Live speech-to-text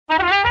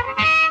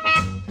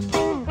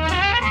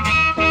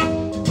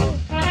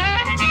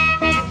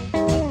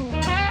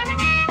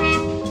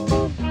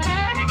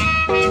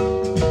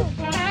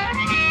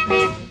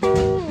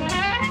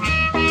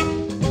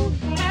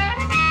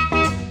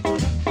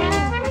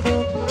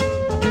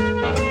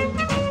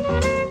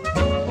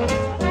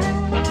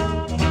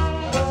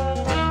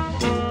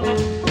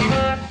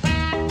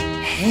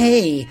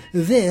Hey,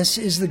 this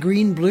is the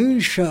Green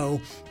Blues Show.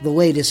 The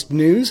latest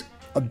news,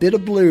 a bit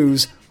of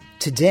blues.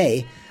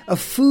 Today, a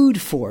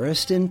food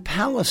forest in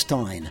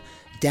Palestine.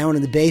 Down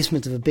in the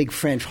basement of a big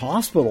French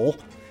hospital,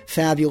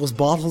 fabulous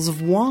bottles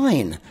of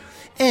wine.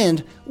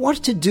 And what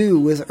to do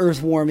with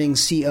earth-warming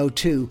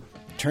CO2.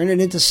 Turn it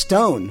into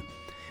stone.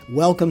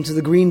 Welcome to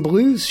the Green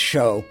Blues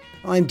Show.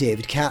 I'm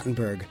David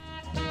Kattenberg.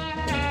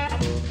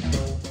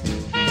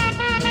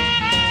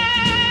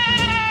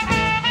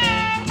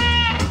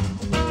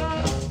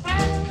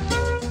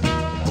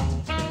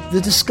 The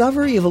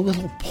discovery of a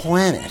little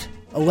planet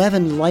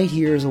 11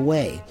 light-years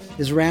away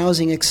is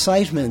rousing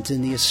excitement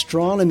in the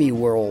astronomy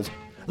world.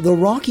 The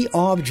rocky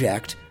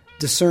object,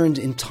 discerned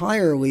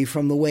entirely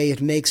from the way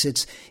it makes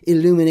its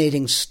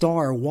illuminating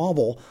star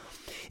wobble,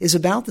 is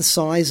about the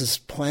size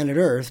of planet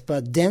Earth,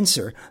 but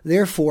denser,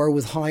 therefore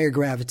with higher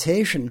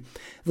gravitation.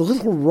 The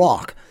little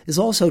rock is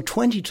also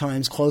 20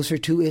 times closer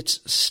to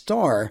its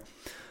star,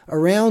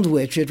 around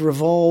which it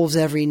revolves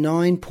every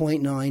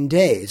 9.9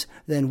 days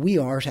than we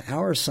are to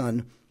our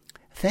sun.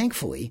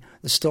 Thankfully,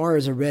 the star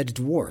is a red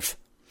dwarf,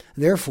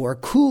 therefore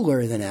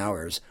cooler than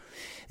ours.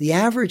 The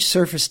average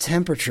surface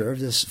temperature of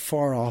this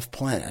far-off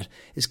planet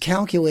is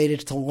calculated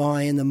to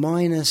lie in the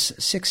minus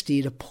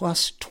 60 to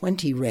plus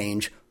 20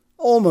 range,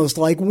 almost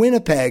like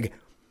Winnipeg.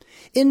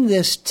 In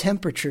this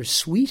temperature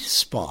sweet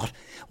spot,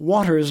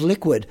 water is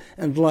liquid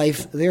and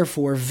life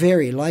therefore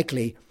very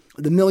likely.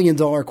 The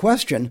million-dollar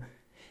question,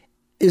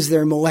 is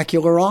there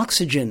molecular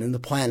oxygen in the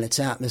planet's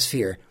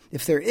atmosphere?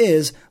 If there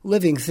is,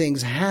 living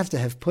things have to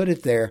have put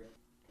it there.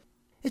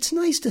 It's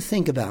nice to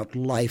think about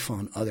life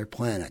on other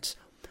planets.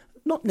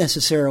 Not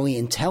necessarily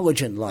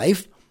intelligent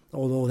life,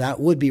 although that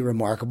would be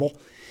remarkable.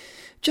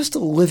 Just a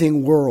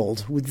living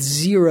world with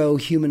zero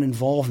human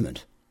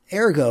involvement.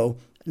 Ergo,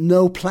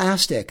 no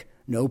plastic,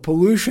 no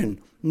pollution,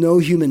 no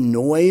human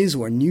noise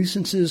or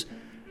nuisances,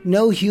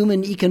 no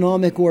human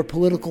economic or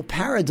political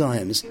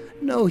paradigms,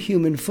 no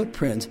human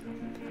footprint.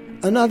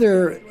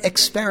 Another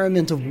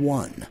experiment of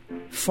one,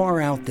 far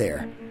out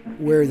there,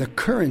 where the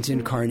current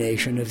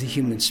incarnation of the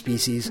human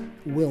species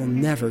will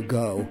never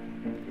go.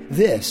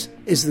 This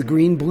is the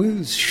Green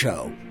Blues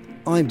Show.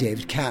 I'm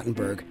David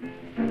Kattenberg.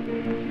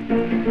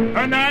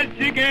 A nice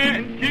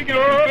chicken,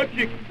 oh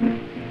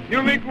chicken,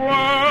 you make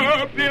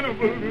up in a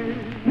balloon.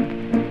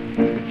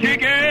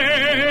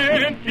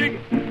 Chicken,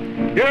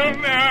 you're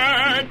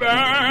mad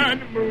by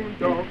the moon,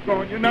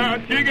 doggone you now,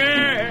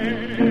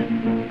 chicken.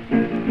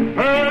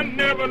 I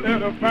never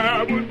let a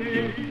fire with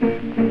me.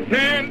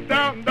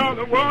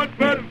 $10,000 was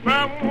for the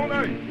fire on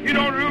earth. You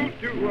don't root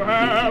too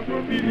high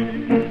for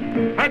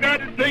me. I got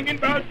to thinking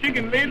about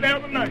chicken late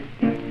last night.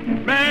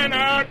 Man,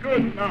 I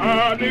couldn't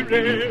hardly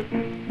rest.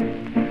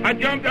 I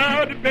jumped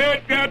out of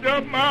bed, grabbed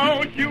up my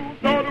own shoes,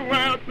 saw the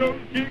wild so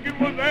the chicken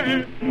was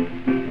there.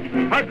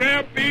 I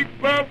grabbed big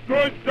puff,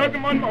 course, stuck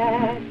him on my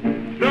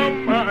arm.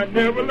 Some I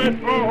never let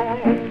fall.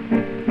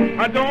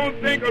 I don't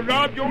think I'll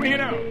rob your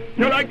hen out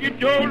till I get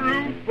your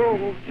roof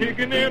full,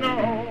 chicken and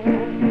all.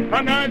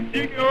 I'm not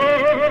chicken,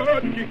 oh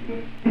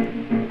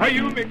chicken. How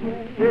you make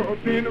go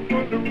up in a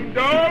balloon,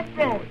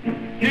 doggone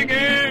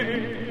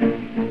chicken.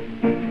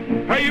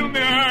 How you may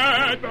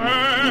hide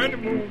behind the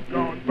moon,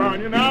 gone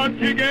burning out,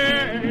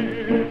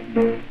 chicken.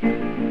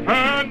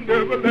 I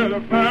never let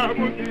a fire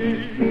with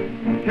me.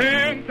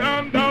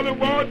 $10,000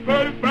 was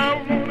for the fire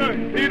on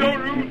earth. He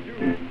don't root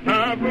too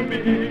high for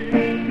me.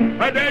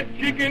 That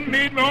chicken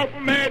made me awful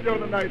mad the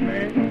other night,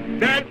 man.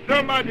 That's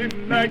something I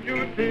didn't like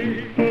to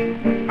see.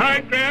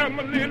 I grabbed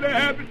my little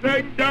happy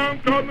sack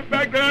down, caught my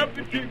back up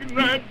the chicken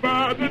right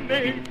by the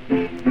neck.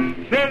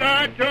 Said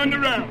I turned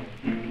around,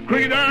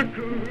 quick I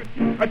could,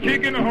 a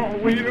chicken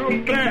always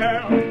up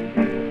there.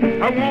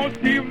 I won't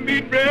steal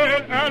meat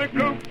bread out of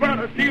cook pot,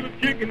 I steal a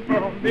chicken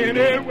from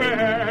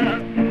anywhere.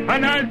 A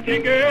nice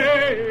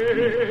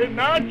chicken,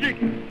 not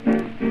chicken,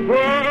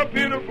 up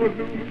in a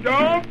balloon,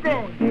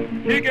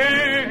 doggone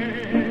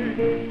chicken.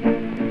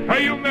 Are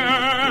you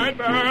mad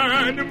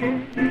behind the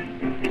moon,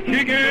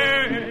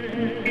 chicken?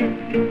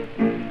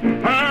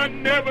 I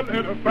never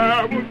let a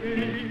fire with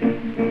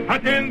me. I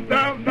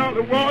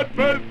 $10,000 was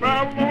for the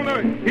fire on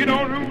earth. He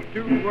don't root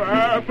too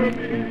high for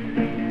me.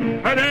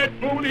 That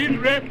police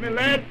arrested me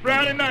last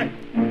Friday night.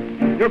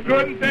 You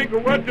couldn't think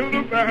of what to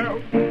look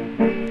about.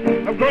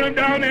 I'm going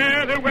down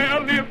there where I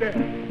live there.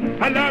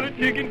 A lot of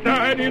chicken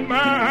tied in my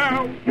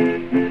house.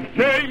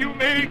 Say you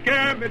may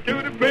carry me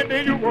to the print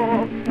in your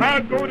wall.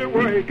 I'll go to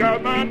work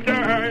out my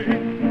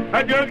time.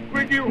 I just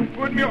quick you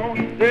put me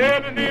on the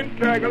head and then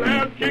track a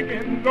lot of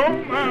chickens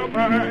on my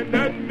mind.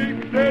 That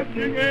makes me say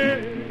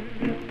chicken.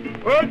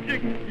 Oh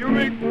chicken, you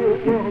make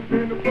go up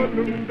in the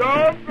balloon,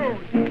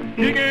 doggone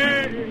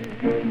chicken.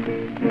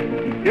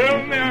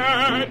 Give me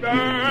high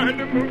behind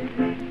the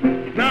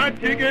moon, not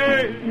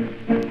chicken.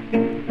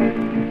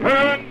 I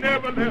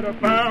never let a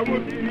fire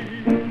with me.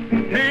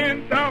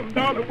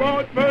 $10,000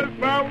 was for the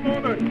fire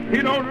on earth.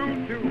 He don't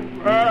root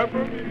too high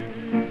for me.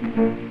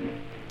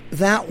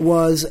 That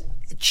was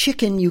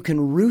Chicken You Can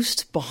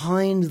Roost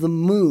Behind the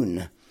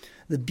Moon,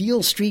 the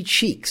Beale Street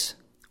Sheiks,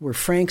 were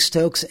Frank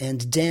Stokes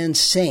and Dan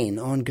Sain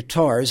on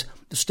guitars,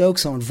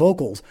 Stokes on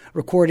vocals,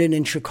 recorded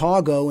in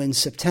Chicago in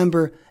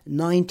September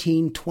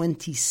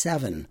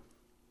 1927.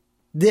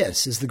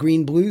 This is the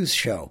Green Blues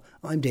Show.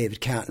 I'm David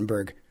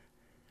Kattenberg.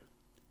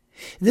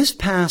 This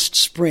past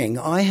spring,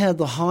 I had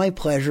the high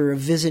pleasure of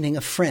visiting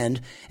a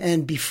friend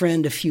and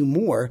befriend a few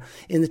more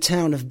in the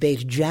town of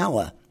Beit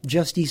Jala,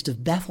 just east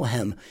of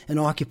Bethlehem in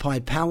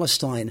occupied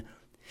Palestine.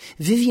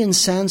 Vivian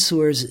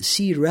Sansour's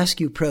seed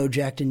rescue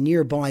project in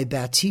nearby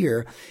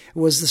Batir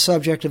was the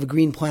subject of a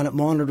Green Planet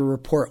Monitor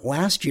report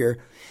last year.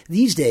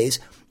 These days,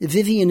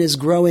 Vivian is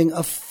growing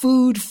a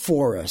food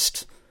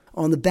forest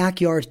on the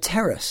backyard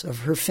terrace of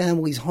her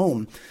family's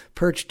home,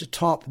 perched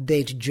atop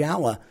Beit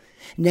Jala.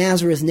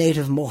 Nazareth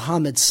native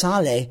Mohammed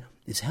Saleh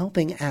is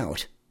helping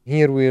out.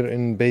 Here we're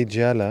in Beit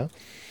Jala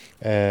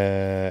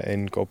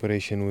in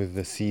cooperation with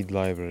the Seed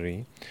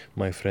Library.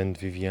 My friend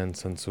Vivian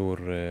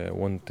Sansour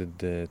wanted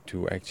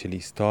to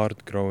actually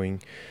start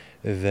growing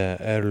the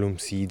heirloom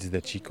seeds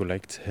that she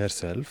collects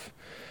herself.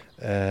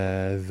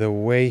 The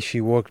way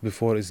she worked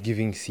before is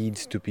giving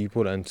seeds to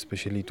people and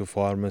especially to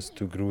farmers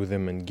to grow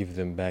them and give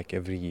them back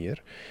every year.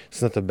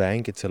 It's not a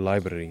bank, it's a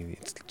library.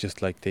 It's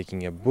just like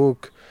taking a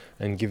book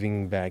and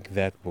giving back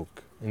that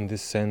book. In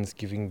this sense,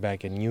 giving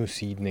back a new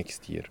seed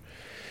next year.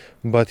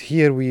 But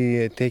here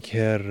we take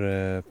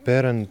her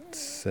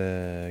parents'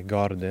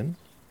 garden,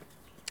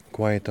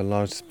 quite a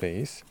large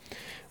space,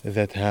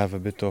 that have a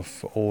bit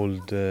of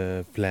old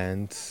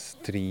plants,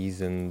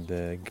 trees and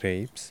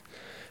grapes,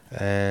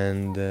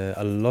 and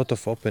a lot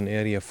of open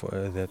area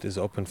that is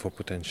open for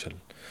potential.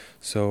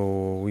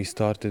 So we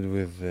started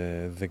with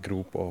the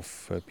group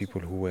of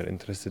people who were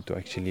interested to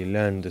actually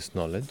learn this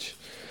knowledge,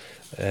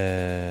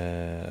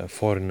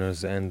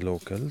 foreigners and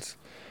locals.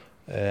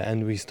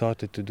 And we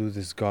started to do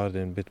this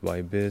garden bit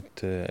by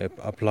bit,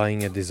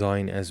 applying a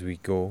design as we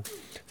go,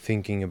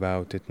 thinking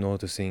about it,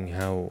 noticing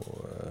how,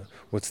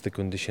 what's the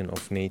condition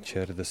of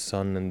nature, the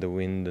sun and the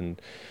wind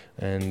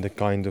and the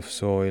kind of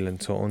soil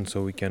and so on,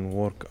 so we can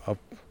work up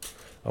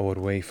our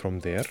way from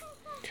there.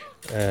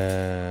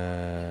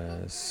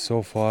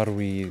 So far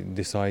we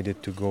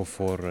decided to go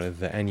for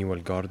the annual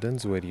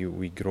gardens where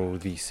we grow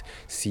these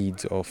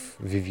seeds of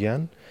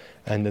Vivian,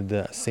 and at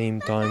the same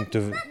time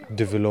to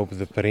develop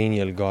the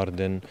perennial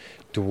garden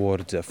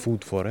towards a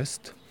food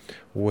forest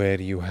where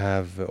you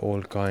have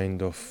all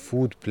kind of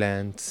food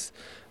plants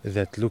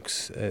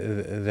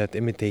that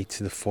imitates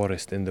the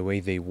forest in the way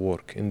they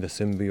work, in the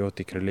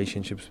symbiotic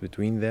relationships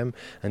between them,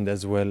 and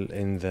as well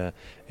in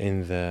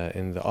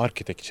the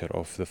architecture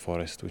of the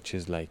forest, which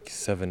is like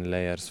 7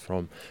 layers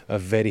from a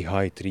very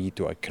high tree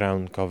to a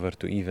crown cover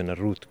to even a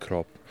root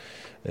crop.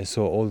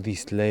 So all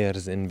these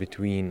layers in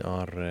between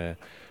are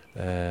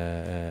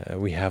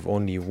we have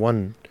only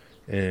one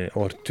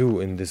or two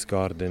in this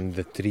garden,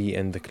 the tree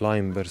and the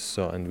climbers,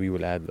 and we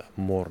will add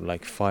more,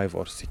 like 5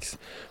 or 6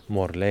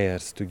 more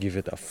layers to give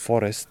it a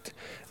forest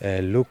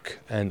look,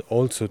 and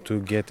also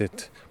to get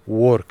it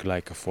work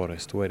like a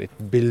forest where it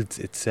builds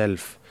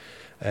itself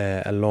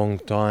a long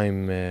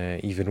time,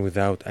 even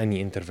without any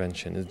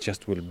intervention. It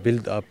just will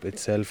build up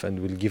itself and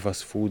will give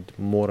us food,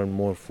 more and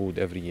more food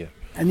every year.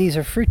 And these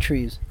are fruit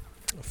trees?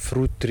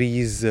 Fruit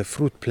trees,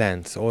 fruit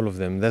plants, all of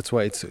them. That's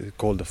why it's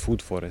called a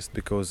food forest,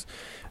 because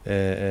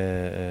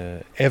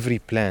every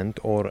plant,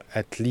 or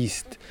at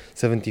least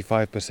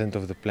 75%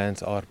 of the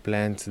plants, are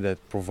plants that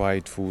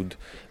provide food.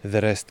 The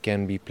rest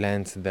can be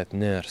plants that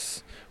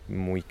nurse,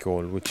 we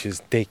call, which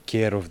is take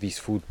care of these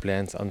food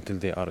plants until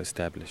they are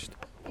established.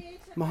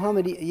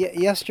 Mohammed,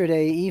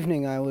 yesterday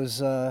evening I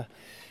was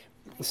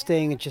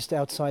staying just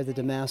outside the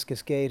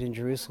Damascus Gate in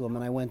Jerusalem,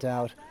 and I went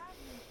out,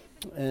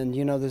 and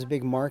you know there's a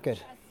big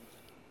market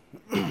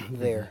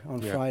there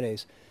on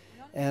Fridays,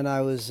 and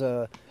I was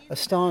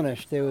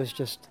astonished. It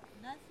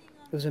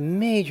was a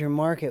major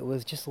market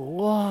with just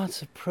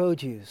lots of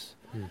produce,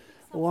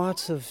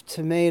 lots of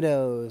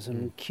tomatoes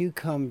and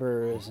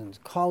cucumbers and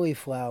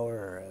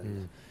cauliflower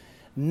and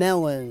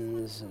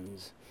melons and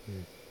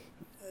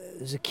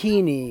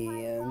zucchini,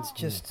 and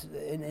just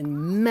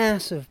in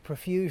massive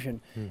profusion,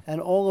 and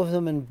all of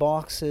them in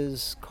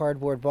boxes,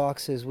 cardboard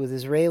boxes with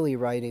Israeli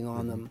writing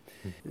on them.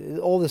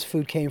 All this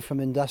food came from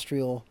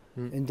industrial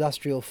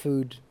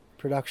food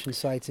production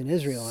sites in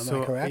Israel.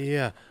 Am I correct?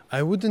 Yeah,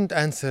 I wouldn't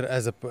answer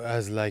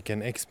as like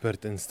an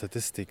expert in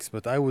statistics,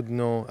 but I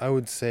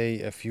would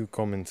say a few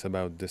comments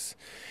about this.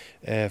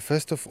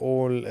 First of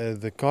all,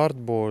 the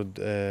cardboard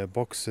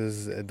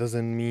boxes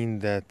doesn't mean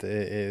that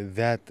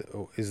that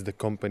is the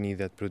company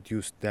that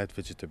produced that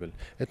vegetable.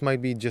 It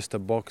might be just a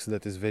box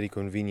that is very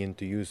convenient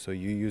to use, so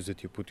you use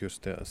it, you put your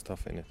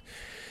stuff in it.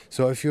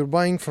 So if you're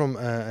buying from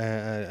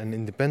an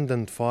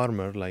independent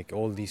farmer, like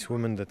all these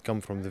women that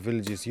come from the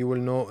villages, you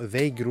will know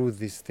they grew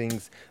these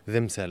things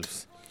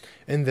themselves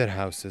in their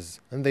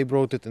houses, and they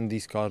brought it in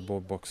these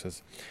cardboard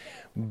boxes.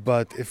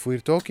 But if we're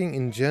talking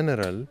in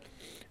general,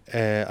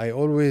 I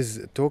always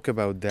talk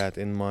about that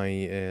in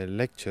my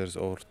lectures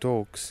or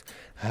talks,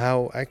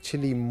 how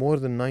actually more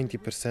than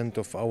 90%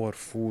 of our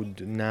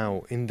food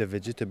now in the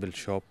vegetable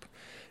shop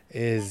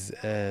is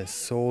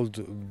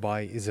sold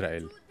by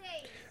Israel.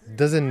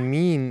 doesn't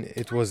mean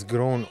it was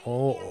grown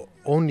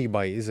only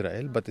by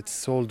Israel, but it's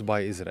sold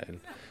by Israel.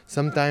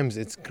 Sometimes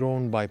it's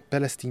grown by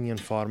Palestinian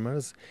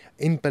farmers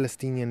in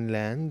Palestinian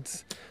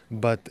lands,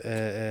 but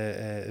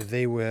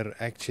they were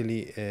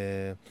actually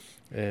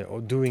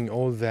doing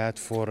all that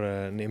for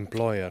an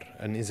employer,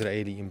 an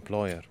Israeli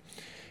employer.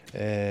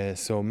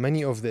 So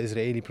many of the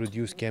Israeli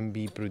produce can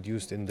be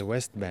produced in the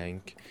West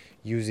Bank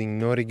using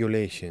no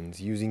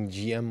regulations, using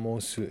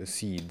GMO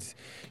seeds,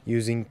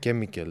 using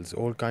chemicals,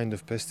 all kind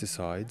of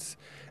pesticides,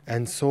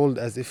 and sold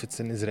as if it's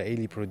an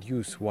Israeli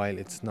produce while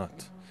it's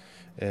not.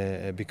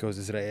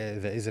 Because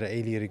the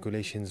Israeli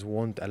regulations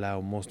won't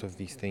allow most of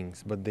these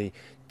things, but they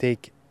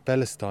take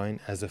Palestine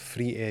as a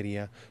free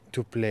area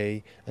to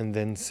play and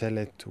then sell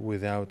it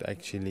without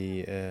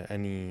actually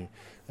any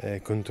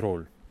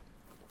control.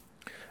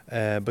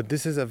 But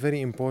this is a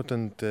very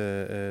important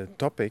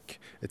topic.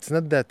 It's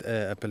not that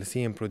a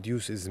Palestinian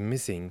produce is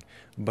missing,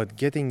 but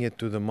getting it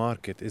to the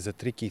market is a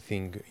tricky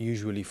thing,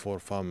 usually for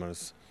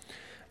farmers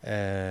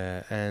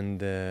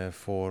and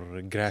for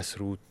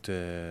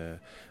grassroots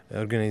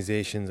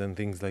organizations and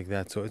things like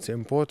that. So it's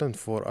important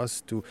for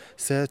us to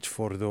search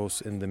for those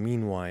in the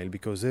meanwhile,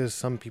 because there's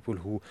some people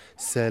who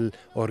sell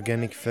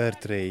organic fair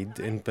trade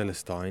in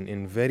Palestine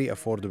in very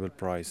affordable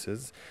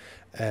prices.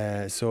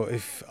 So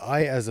if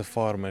I as a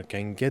farmer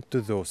can get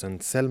to those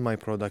and sell my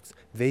products,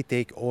 they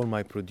take all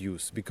my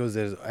produce, because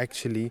there's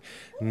actually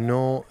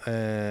no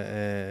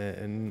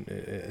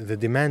the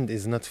demand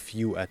is not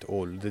few at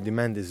all. The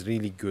demand is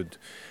really good.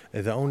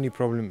 The only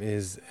problem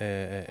is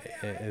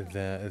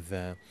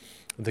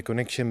the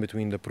connection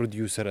between the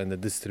producer and the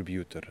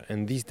distributor,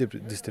 and these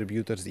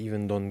distributors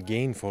even don't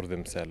gain for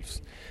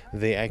themselves.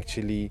 They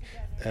actually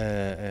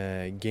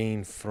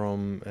gain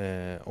from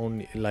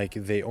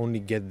they only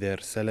get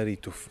their salary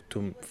to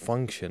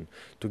function,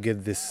 to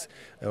get this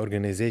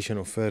organization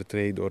of fair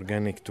trade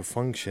organic to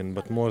function,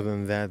 but more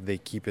than that, they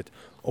keep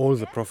all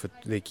the profit,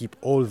 they keep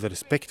all the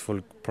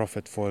respectful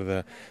profit for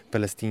the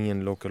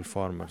Palestinian local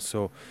farmers.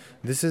 So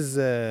this is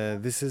a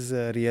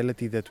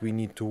reality that we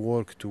need to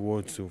work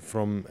towards,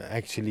 from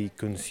actually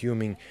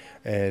consuming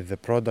the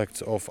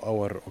products of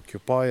our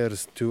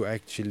occupiers to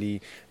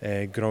actually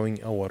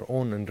growing our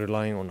own and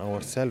relying on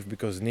ourselves,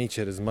 because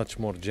nature is much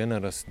more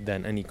generous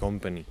than any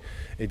company.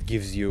 It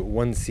gives you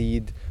one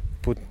seed,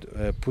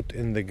 put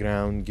in the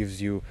ground,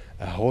 gives you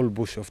a whole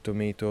bush of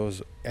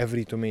tomatoes.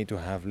 Every tomato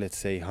have, let's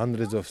say,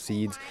 hundreds of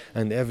seeds,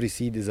 and every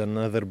seed is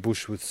another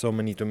bush with so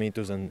many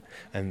tomatoes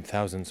and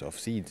thousands of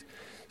seeds.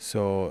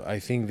 So I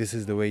think this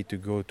is the way to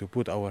go, to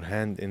put our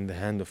hand in the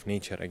hand of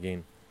nature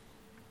again,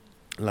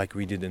 like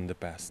we did in the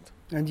past.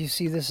 And do you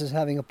see this as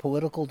having a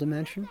political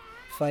dimension,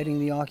 fighting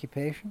the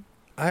occupation?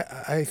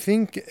 I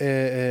think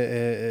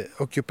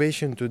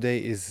occupation today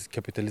is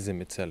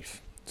capitalism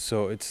itself.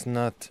 So it's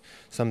not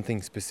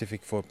something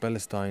specific for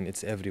Palestine,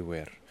 it's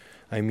everywhere.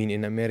 I mean,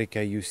 in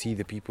America, you see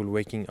the people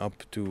waking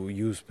up to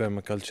use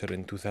permaculture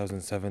in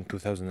 2007,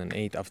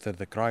 2008, after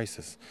the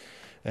crisis,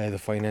 the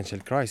financial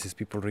crisis.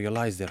 People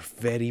realize they're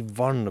very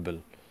vulnerable.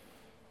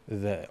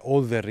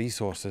 All their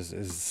resources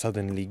is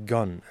suddenly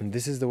gone. And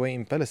this is the way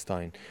in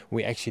Palestine.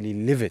 We actually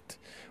live it,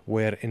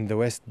 where in the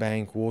West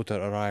Bank,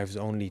 water arrives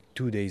only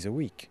 2 days a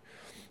week,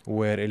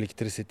 where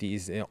electricity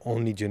is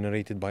only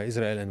generated by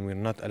Israel, and we're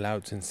not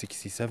allowed since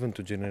 1967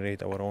 to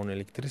generate our own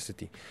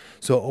electricity.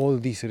 So all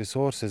these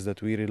resources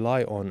that we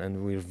rely on,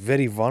 and we're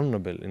very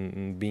vulnerable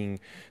in being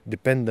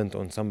dependent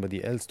on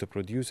somebody else to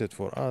produce it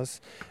for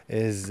us,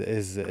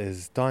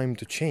 is time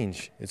to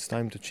change. It's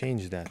time to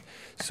change that.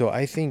 So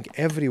I think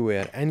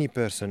everywhere, any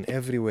person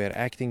everywhere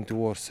acting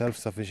towards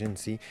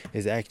self-sufficiency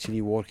is actually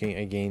working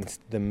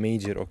against the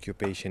major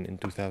occupation in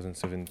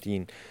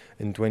 2017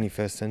 in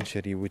 21st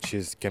century, which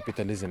is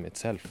capitalism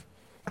itself.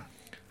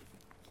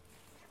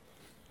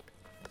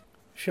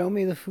 Show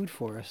me the food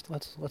forest.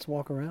 Let's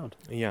walk around.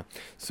 Yeah.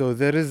 So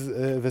there is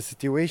the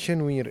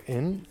situation we're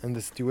in and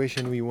the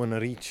situation we want to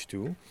reach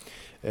to.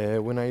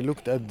 When I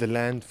looked at the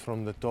land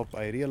from the top,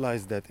 I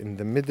realized that in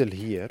the middle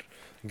here,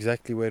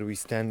 exactly where we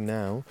stand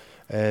now,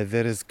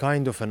 there is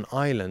kind of an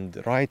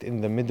island right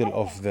in the middle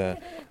of the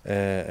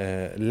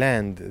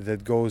land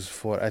that goes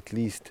for at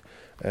least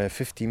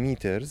 50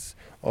 meters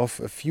of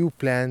a few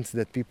plants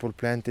that people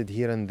planted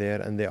here and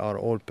there, and they are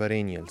all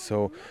perennial.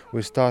 So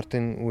we're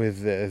starting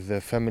with the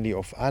family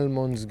of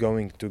almonds,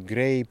 going to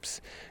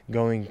grapes,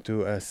 going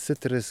to a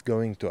citrus,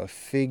 going to a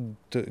fig,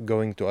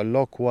 going to a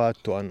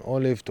loquat, to an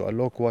olive, to a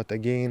loquat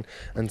again,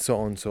 and so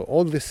on. So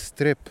all this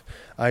strip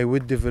I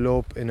would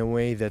develop in a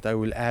way that I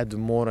will add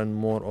more and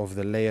more of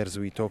the layers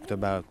we talked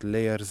about,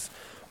 layers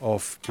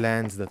of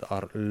plants that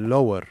are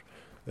lower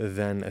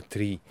than a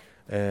tree.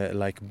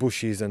 Like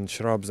bushes and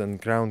shrubs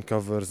and ground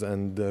covers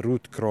and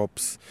root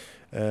crops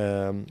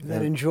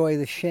That enjoy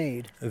the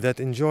shade. That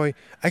enjoy.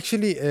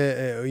 Actually,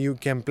 you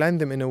can plant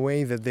them in a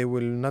way that they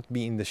will not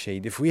be in the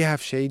shade. If we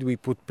have shade, we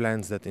put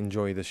plants that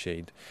enjoy the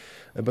shade.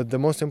 But the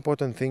most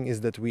important thing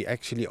is that we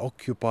actually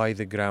occupy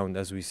the ground,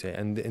 as we say,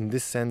 and in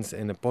this sense,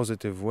 in a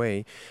positive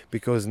way,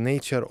 because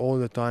nature all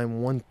the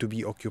time want to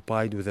be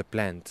occupied with a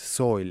plant.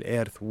 Soil,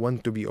 earth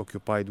want to be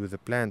occupied with a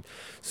plant.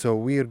 So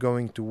we are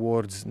going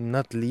towards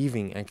not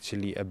leaving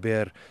actually a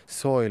bare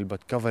soil,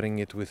 but covering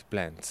it with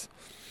plants.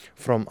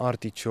 From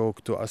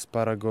artichoke to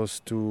asparagus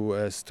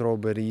to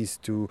strawberries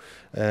to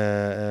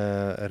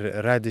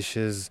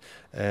radishes,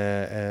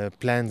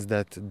 plants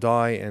that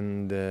die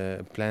and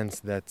plants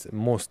that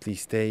mostly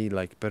stay,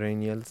 like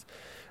perennials.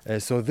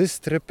 So this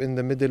strip in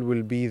the middle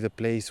will be the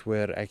place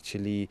where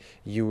actually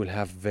you will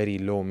have very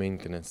low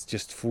maintenance.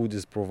 Just food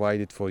is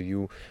provided for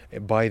you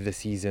by the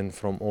season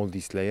from all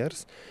these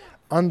layers.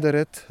 Under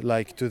it,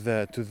 like to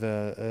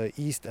the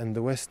east and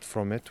the west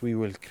from it, we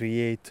will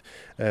create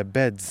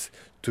beds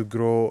to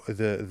grow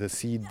the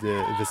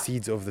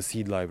seeds of the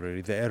seed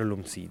library, the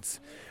heirloom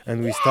seeds.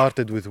 And we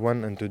started with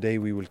one, and today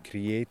we will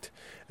create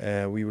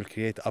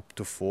up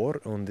to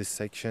 4 on this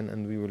section,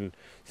 and we will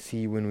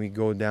see when we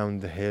go down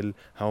the hill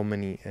how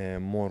many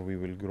more we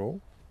will grow.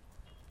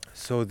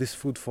 So this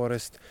food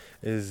forest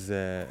is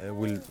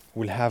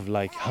will have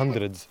like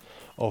hundreds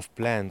of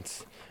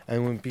plants,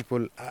 and when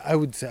people, I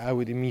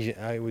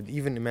would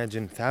even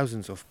imagine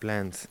thousands of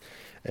plants.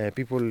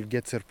 People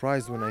get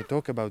surprised when I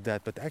talk about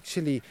that, but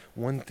actually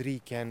one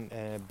tree can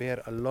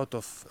bear a lot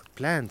of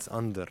plants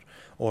under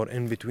or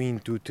in between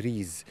 2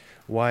 trees,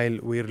 while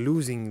we're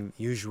losing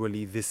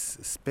usually this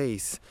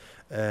space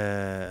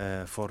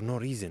for no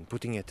reason,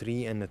 putting a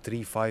tree and a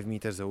tree 5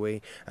 meters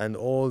away and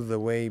all the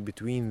way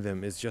between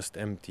them is just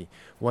empty.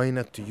 Why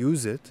not to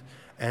use it?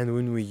 And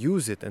when we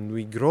use it and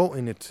we grow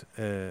in it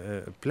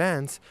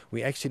plants,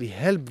 we actually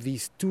help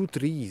these 2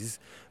 trees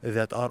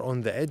that are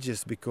on the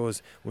edges,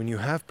 because when you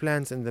have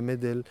plants in the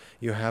middle,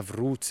 you have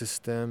root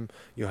system,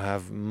 you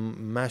have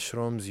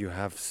mushrooms, you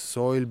have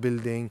soil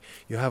building,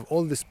 you have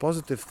all these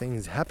positive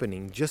things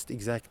happening, just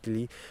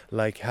exactly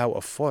like how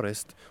a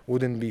forest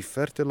wouldn't be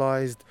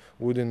fertilized,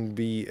 wouldn't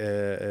be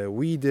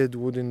weeded,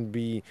 wouldn't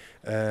be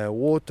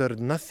watered,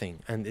 nothing,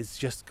 and it's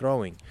just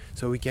growing.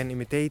 So we can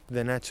imitate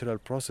the natural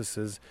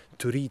processes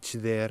to reach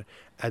there,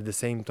 at the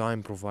same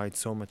time provide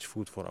so much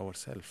food for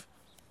ourselves.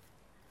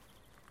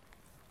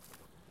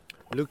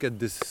 Look at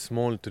this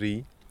small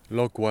tree,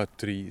 loquat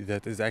tree,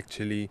 that is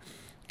actually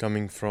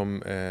coming from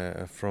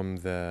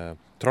the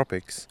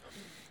tropics.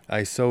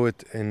 I saw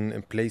it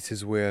in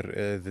places where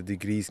the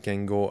degrees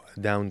can go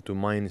down to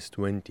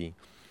 -20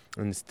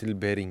 and still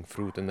bearing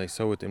fruit, and I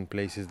saw it in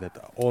places that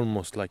are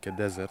almost like a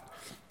desert,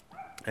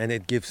 and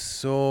it gives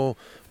so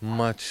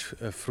much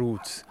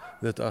fruits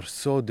that are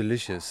so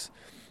delicious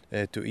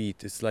to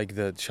eat. It's like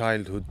the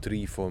childhood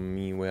tree for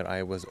me, where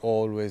I was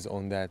always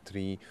on that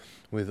tree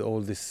with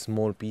all these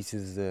small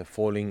pieces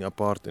falling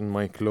apart in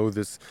my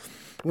clothes.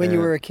 When you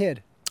were a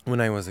kid? When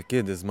I was a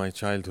kid, is my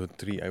childhood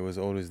tree. I was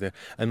always there.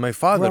 And my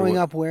father... Growing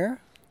up where?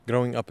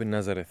 Growing up in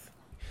Nazareth.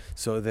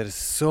 So there's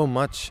so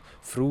much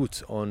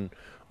fruits on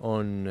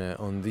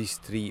this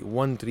tree.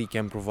 One tree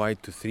can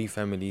provide to 3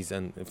 families,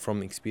 and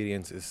from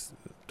experience is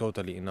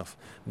totally enough.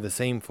 The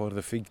same for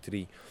the fig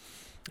tree.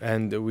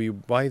 And we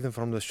buy them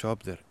from the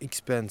shop. They're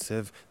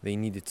expensive. They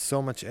needed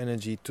so much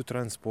energy to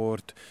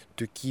transport,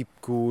 to keep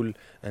cool,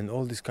 and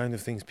all these kind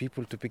of things.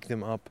 People to pick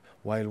them up,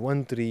 while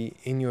one tree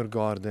in your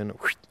garden,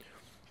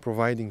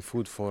 providing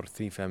food for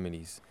 3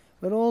 families.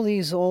 But all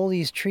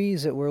these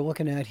trees that we're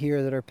looking at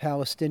here that are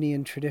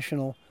Palestinian,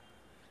 traditional,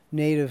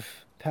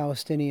 native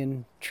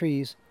Palestinian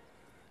trees,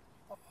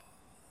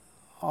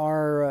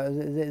 are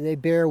they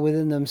bear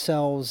within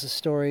themselves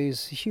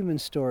stories, human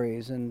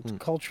stories and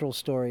cultural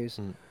stories.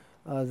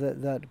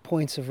 That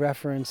points of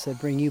reference that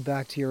bring you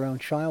back to your own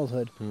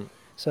childhood.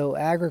 So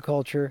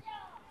agriculture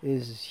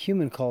is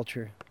human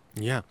culture.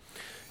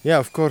 Yeah,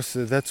 of course.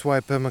 That's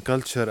why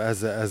permaculture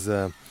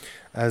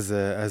as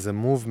a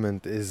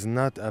movement is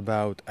not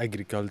about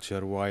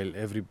agriculture, while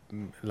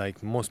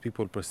most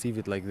people perceive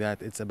it like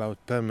that. It's about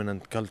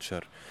permanent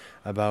culture,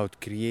 about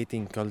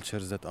creating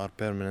cultures that are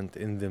permanent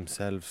in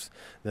themselves,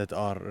 that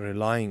are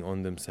relying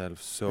on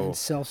themselves. So and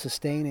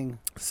self-sustaining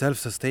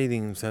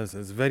themselves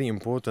is very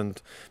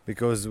important,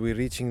 because we're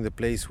reaching the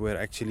place where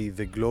actually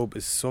the globe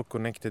is so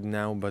connected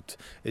now, but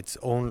it's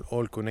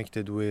all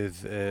connected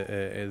with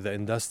the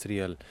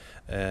industrial,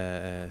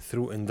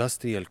 through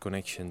industrial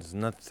connections,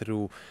 not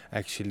through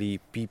actually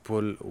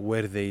people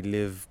where they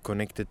live,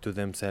 connected to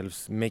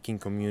themselves, making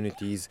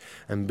communities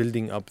and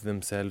building up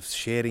themselves,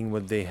 sharing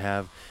what they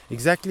have.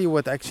 Exactly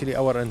what actually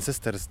our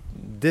ancestors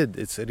did.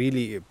 It's a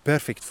really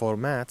perfect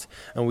format,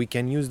 and we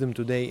can use them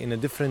today in a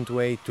different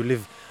way to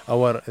live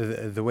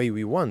the way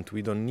we want.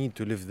 We don't need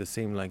to live the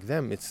same like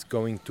them. It's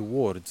going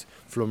towards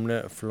from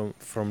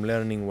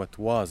learning what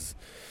was.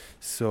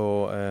 So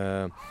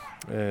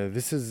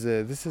this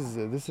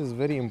is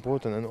very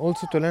important, and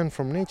also to learn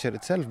from nature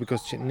itself,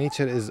 because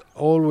nature is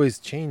always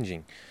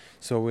changing.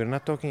 So we're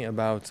not talking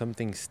about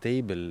something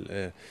stable.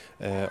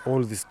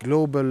 All this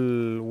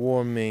global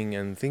warming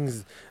and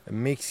things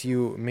makes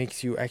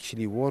you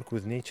actually work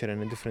with nature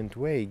in a different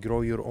way.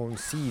 Grow your own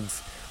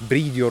seeds,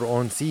 breed your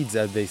own seeds,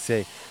 as they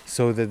say,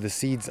 so that the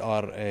seeds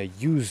are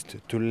used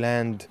to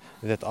land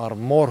that are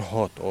more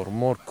hot or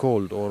more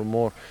cold or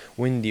more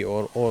windy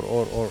or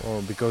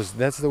because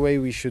that's the way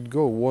we should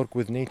go. Work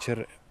with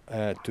nature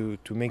to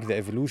make the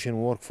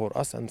evolution work for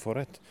us and for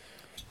it.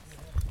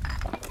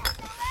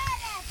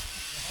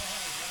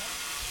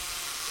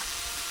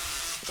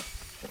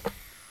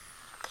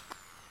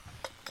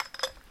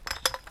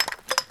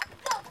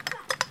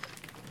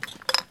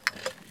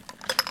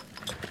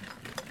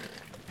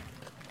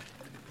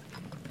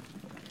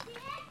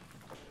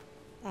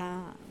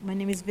 My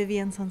name is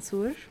Vivian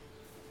Sansour.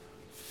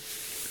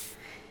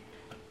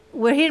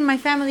 We're here in my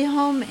family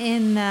home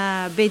in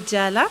Beit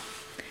Jala,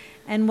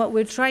 and what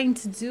we're trying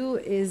to do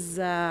is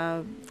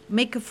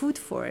make a food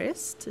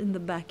forest in the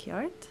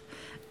backyard.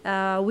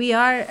 We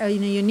are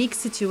in a unique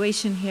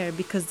situation here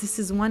because this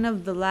is one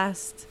of the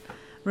last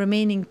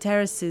remaining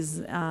terraces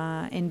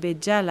in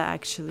Beit Jala,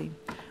 actually,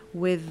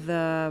 with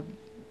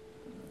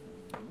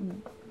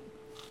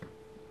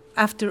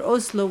after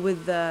Oslo,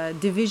 with the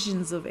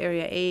divisions of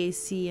Area A,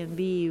 C, and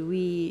B,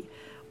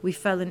 we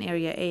fell in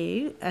Area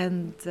A,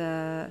 and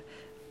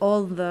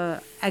all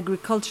the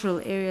agricultural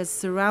areas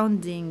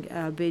surrounding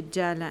Beit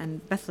Jala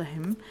and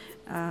Bethlehem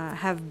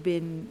have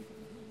been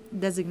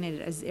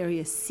designated as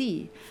Area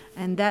C,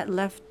 and that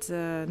left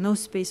no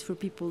space for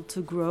people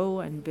to grow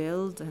and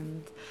build,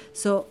 and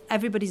so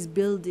everybody's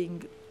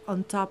building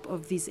on top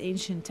of these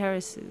ancient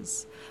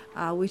terraces,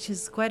 which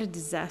is quite a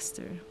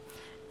disaster.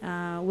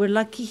 We're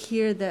lucky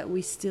here that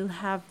we still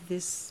have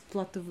this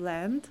plot of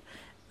land,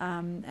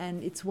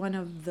 and it's one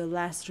of the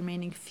last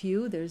remaining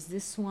few. There's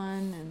this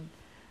one and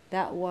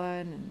that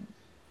one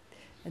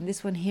and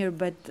this one here,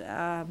 but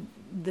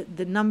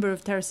the number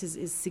of terraces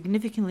is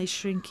significantly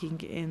shrinking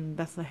in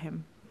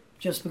Bethlehem.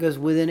 Just because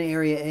within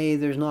Area A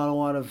there's not a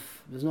lot of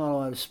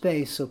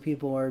space, so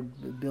people are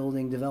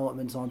building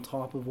developments on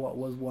top of what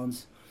was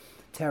once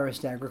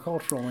terraced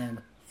agricultural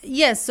land.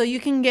 Yes, so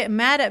you can get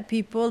mad at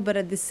people, but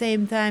at the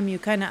same time, you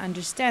kind of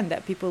understand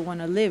that people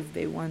want to live.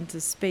 They want a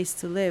space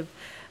to live.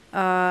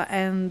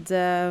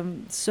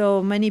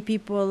 So many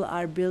people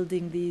are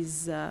building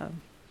these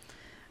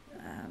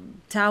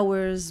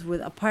towers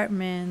with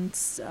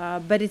apartments,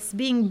 but it's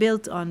being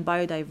built on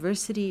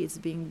biodiversity. It's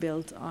being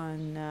built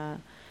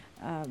on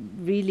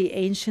really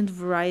ancient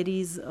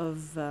varieties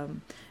of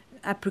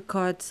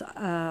apricots,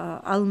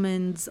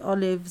 almonds,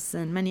 olives,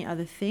 and many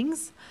other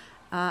things.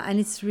 And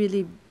it's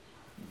really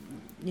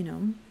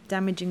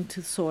damaging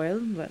to soil,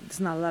 but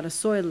there's not a lot of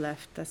soil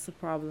left. That's the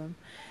problem.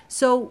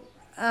 So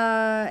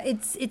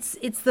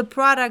it's the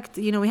product.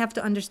 We have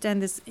to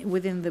understand this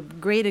within the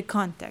greater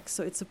context.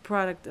 So it's a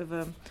product of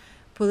a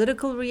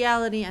political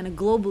reality and a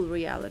global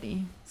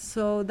reality.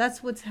 So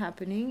that's what's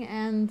happening.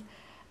 And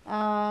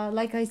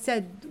like I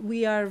said,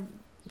 we are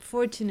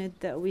fortunate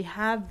that we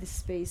have this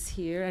space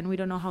here, and we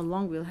don't know how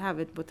long we'll have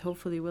it, but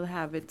hopefully we'll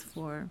have it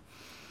for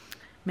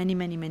many,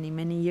 many, many,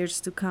 many years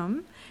to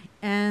come.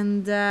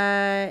 And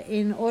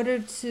in order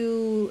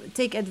to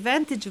take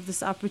advantage of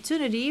this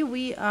opportunity,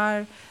 we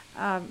are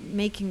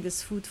making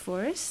this food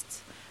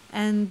forest.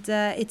 And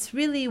it's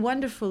really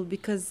wonderful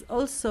because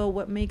also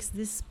what makes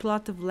this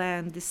plot of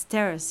land, this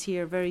terrace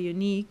here, very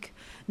unique,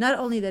 not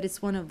only that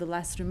it's one of the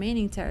last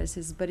remaining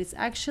terraces, but it's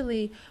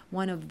actually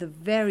one of the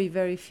very,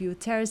 very few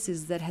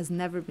terraces that has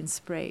never been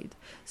sprayed.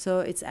 So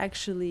it's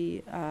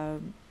actually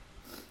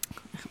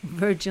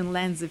virgin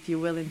lands, if you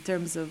will, in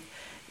terms of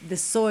the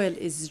soil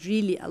is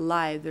really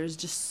alive. There's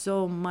just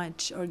so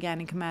much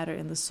organic matter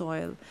in the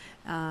soil.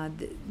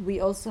 We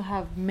also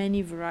have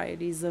many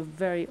varieties of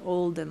very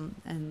old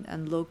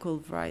and local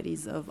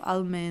varieties of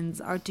almonds,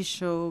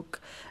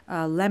 artichoke,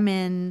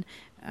 lemon,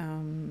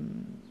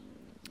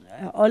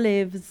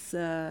 olives,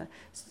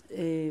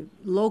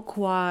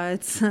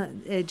 loquats,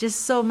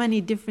 just so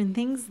many different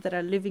things that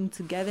are living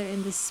together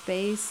in this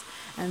space.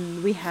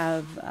 And we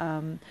have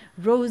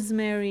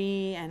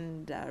rosemary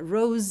and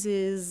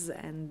roses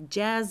and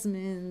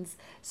jasmines.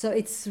 So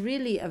it's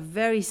really a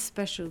very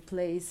special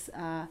place.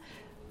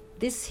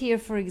 This here,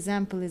 for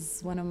example,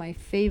 is one of my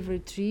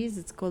favorite trees.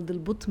 It's called the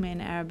Butme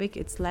in Arabic.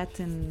 Its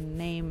Latin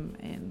name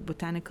and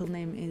botanical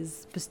name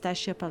is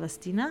Pistacia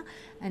palestina,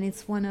 and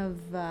it's one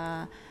of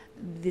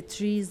the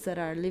trees that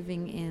are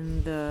living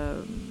in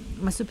the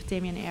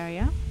Mesopotamian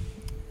area,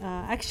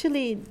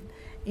 actually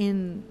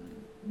in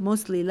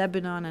mostly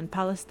Lebanon and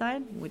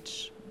Palestine,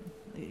 which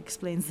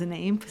explains the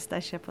name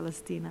Pistacia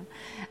palestina.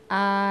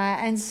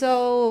 And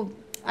so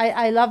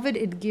I love it.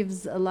 It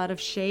gives a lot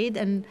of shade,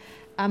 and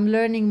I'm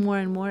learning more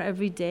and more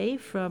every day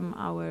from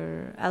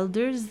our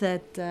elders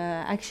that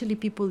actually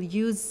people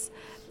use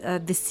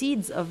the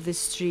seeds of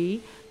this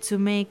tree to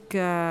make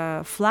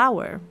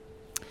flour,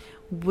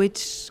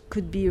 which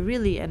could be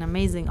really an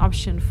amazing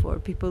option for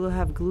people who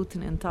have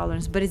gluten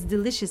intolerance. But it's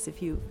delicious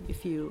if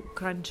you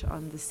crunch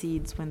on the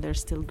seeds when they're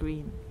still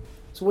green.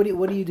 So what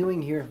are you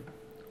doing here?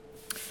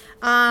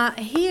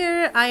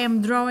 Here I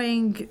am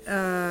drawing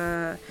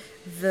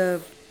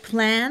the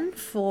plan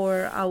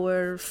for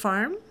our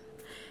farm.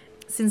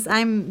 Since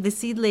I'm the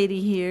seed lady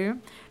here,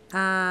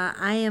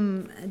 I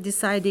am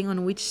deciding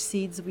on which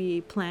seeds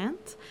we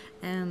plant,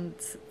 and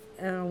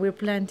we're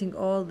planting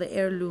all the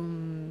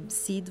heirloom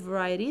seed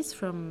varieties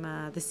from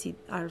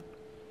our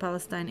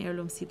Palestine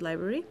Heirloom Seed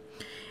Library.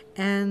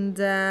 And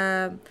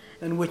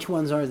which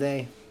ones are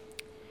they?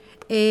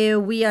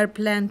 We are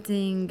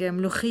planting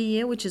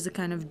mlochiyeh, which is a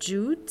kind of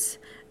jute,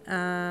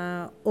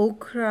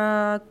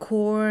 okra,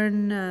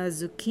 corn,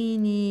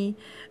 zucchini.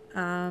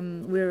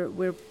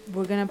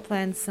 We're gonna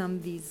plant some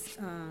of these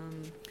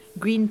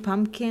green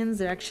pumpkins.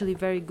 They're actually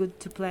very good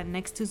to plant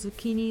next to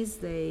zucchinis.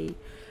 They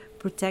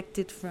protect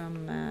it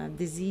from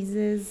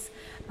diseases.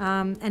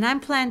 And I'm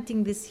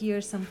planting this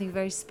year something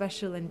very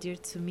special and dear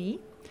to me,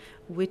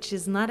 which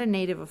is not a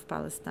native of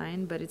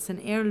Palestine, but it's an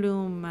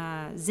heirloom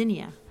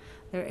zinnia.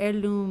 They're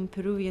heirloom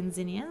Peruvian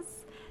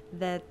zinnias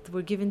that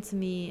were given to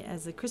me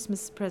as a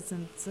Christmas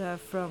present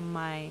from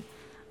my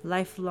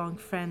lifelong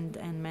friend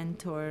and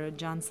mentor,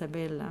 John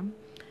Sabella,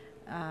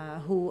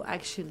 who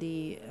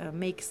actually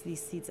makes these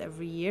seeds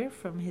every year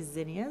from his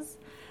zinnias.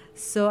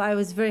 So I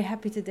was very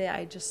happy today.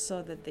 I just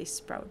saw that they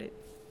sprouted.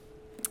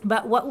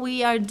 But what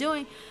we're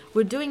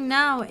doing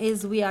now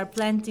is we are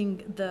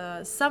planting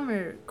the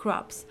summer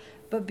crops.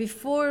 But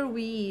before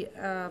we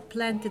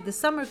planted the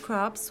summer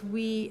crops,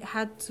 we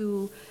had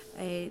to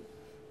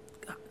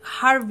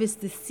harvest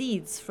the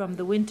seeds from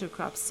the winter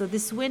crops. So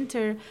this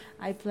winter,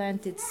 I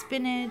planted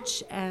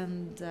spinach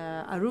and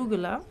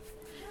arugula.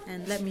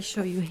 And let me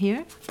show you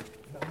here.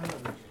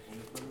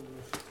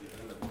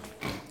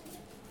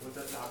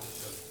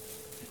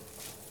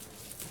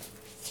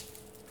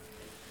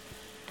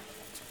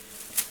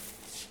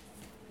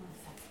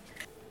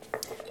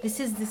 This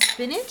is the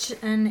spinach,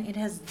 and it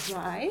has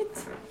dried.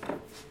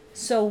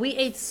 So we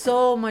ate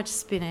so much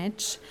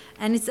spinach,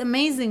 and it's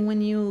amazing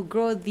when you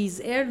grow these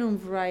heirloom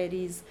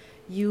varieties,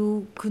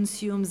 you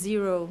consume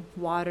zero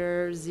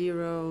water,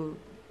 zero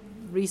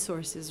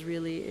resources,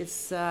 really.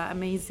 It's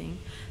amazing.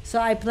 So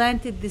I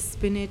planted this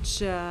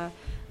spinach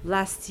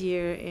last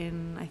year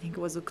in, I think it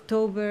was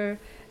October,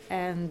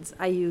 and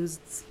I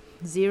used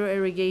zero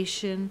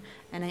irrigation,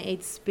 and I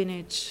ate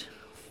spinach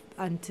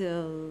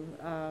until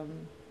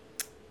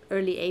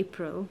early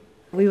April.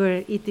 We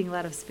were eating a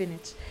lot of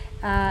spinach.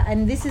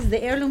 And this is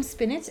the heirloom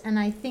spinach, and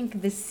I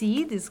think the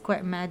seed is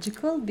quite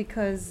magical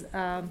because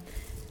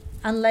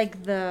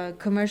unlike the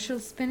commercial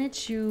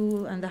spinach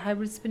and the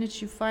hybrid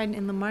spinach you find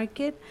in the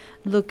market,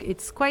 look,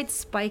 it's quite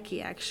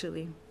spiky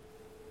actually.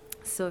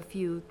 So if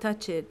you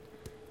touch it,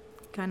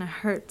 it kind of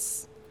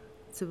hurts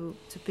to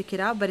pick it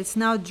out, but it's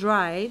now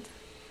dried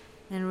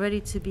and ready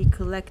to be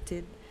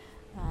collected.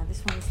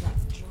 This one is not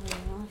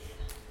drying off.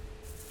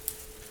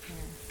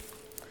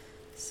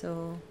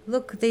 So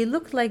look, they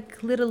look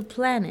like little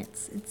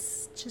planets.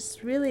 It's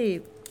just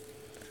really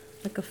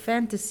like a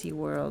fantasy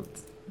world.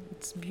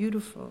 It's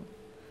beautiful.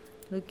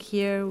 Look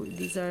here,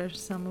 these are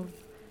some of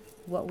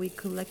what we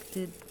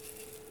collected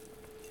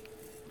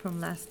from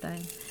last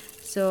time.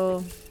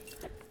 So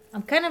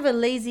I'm kind of a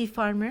lazy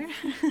farmer.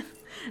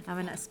 I'm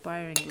an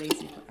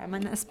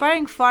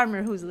aspiring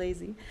farmer who's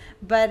lazy.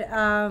 But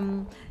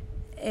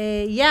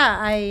yeah,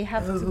 I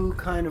have who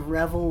kind of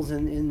revels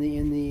in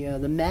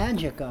the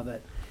magic of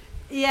it.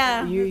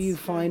 Yeah, you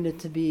find it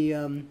to be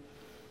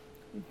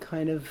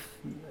kind of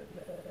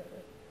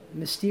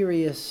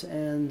mysterious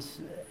and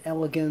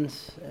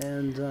elegant,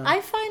 and I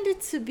find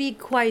it to be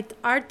quite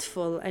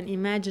artful and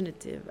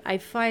imaginative. I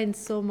find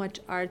so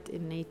much art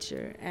in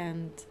nature,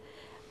 and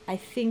I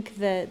think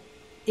that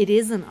it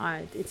is an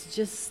art. It's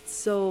just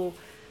so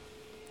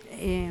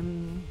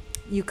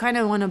you kind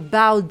of want to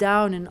bow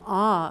down in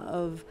awe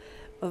of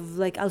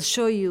like, I'll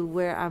show you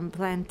where I'm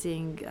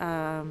planting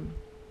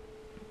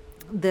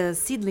the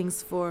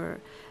seedlings for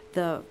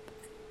the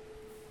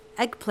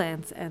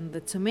eggplants and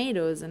the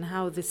tomatoes, and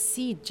how the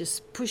seed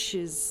just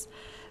pushes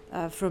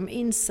from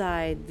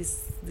inside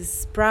this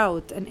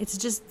sprout, and it's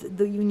just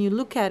when you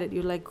look at it,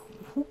 you're like,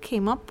 who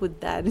came up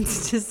with that?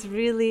 It's just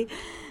really,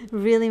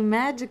 really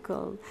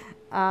magical,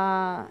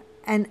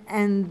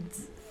 and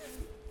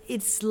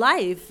it's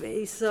life.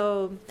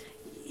 So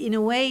in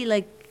a way,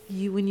 like,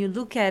 when you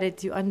look at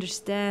it, you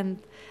understand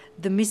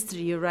the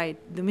mystery. You're right,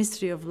 the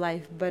mystery of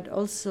life, but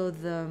also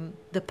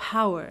the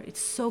power. It's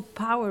so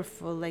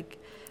powerful, like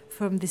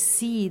from the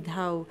seed,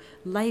 how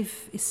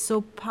life is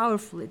so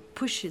powerful. It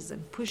pushes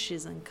and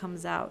pushes and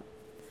comes out,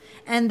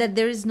 and that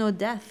there is no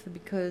death,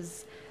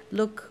 because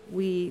look,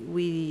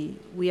 we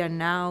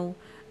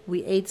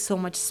ate so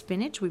much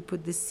spinach. We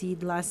put the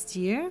seed last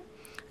year,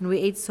 and we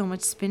ate so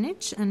much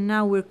spinach, and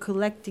now we're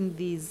collecting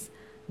these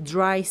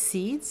dry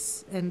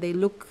seeds, and they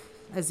look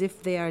as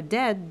if they are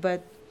dead,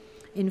 but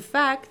in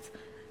fact,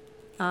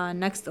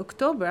 next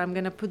October, I'm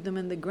going to put them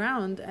in the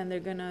ground and they're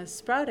going to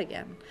sprout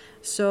again.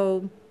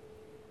 So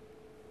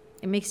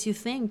it makes you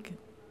think,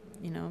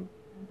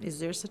 is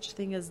there such a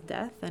thing as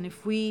death? And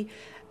if we,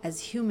 as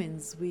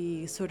humans,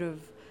 we sort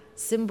of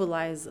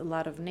symbolize a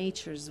lot of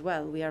nature as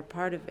well. We are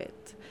part of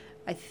it.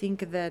 I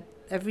think that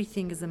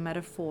everything is a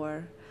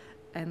metaphor,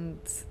 and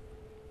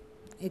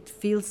it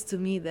feels to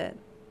me that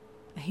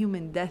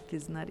human death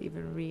is not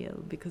even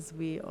real, because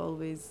we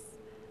always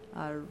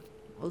are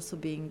also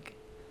being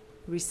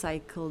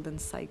recycled and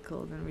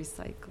cycled and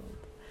recycled.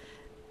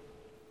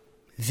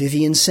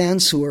 Vivian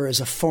Sansour is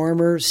a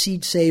farmer,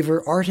 seed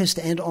saver, artist,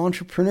 and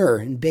entrepreneur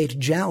in Beit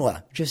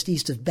Jala, just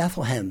east of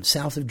Bethlehem,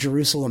 south of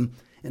Jerusalem,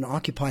 in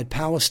occupied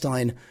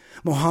Palestine.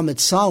 Mohammed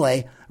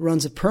Saleh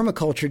runs a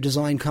permaculture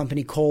design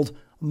company called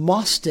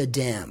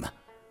Mostadam.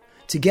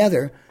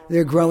 Together,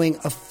 they're growing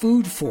a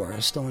food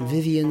forest on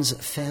Vivian's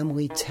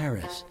family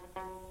terrace.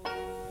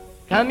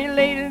 Come you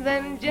ladies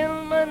and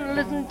gentlemen,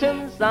 listen to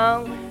the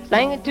song.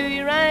 Sing it to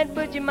you right,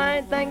 but you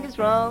might think it's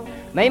wrong.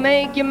 May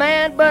make you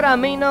mad, but I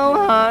mean no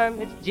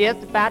harm. It's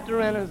just about the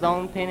renter's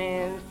on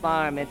Penny's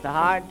farm. It's the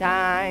hard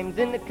times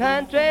in the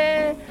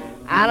country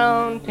out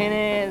on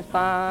Penny's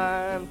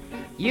farm.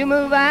 You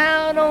move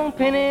out on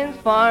Penny's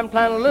farm,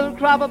 plant a little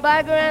crop of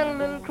bagger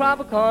and a little crop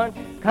of corn.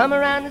 Come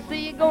around to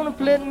see you gonna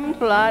plit and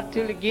plot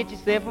till you get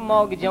yourself a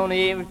mortgage on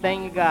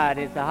everything you got.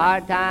 It's the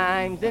hard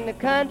times in the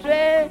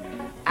country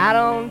out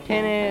on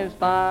Penny's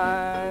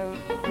farm.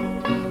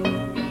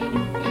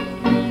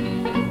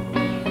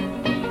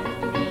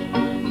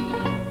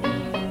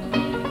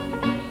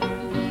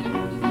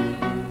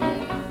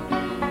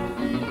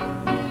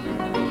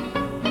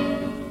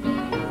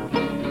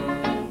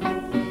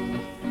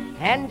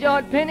 Hadn't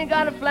George Penny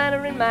got a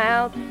flattering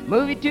mouth?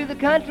 Move you to the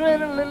country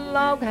in a little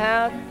log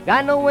house.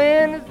 Got no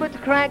windows but the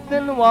cracks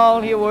in the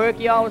wall. He'll work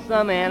you all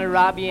summer and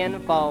rob you in the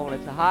fall.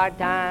 It's the hard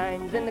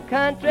times in the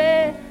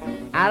country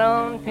out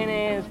on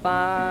Penny's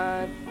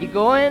farm. You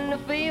go in the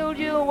field,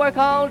 you'll work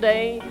all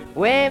day,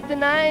 wave the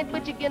night,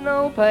 but you get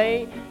no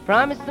pay.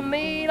 Promise to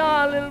meet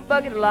or a little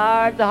bucket of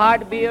lard. It's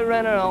hard to be a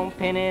runner on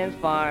Penny's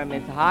farm.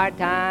 It's the hard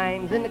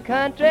times in the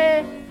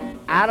country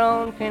out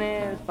on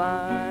Penny's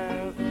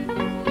farm.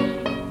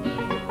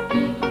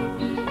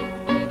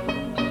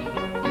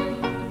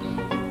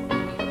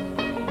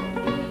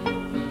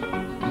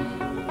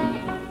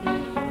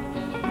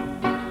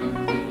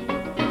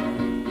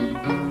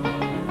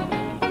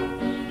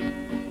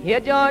 Here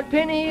George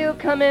Penny, he'll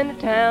come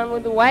into town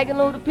with a wagon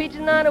load of peaches,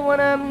 not a one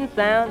of them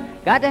sound.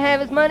 Got to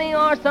have his money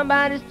or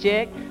somebody's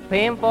check.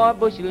 Pay him for a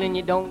bushel and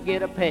you don't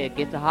get a peck.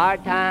 It's the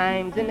hard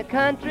times in the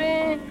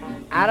country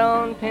out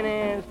on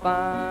Penny's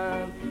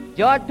farm.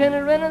 George Penny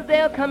renters,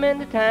 they'll come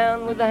into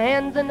town with their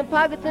hands in the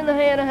pockets and their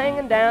head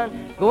hanging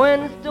down. Go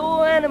in the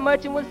store and the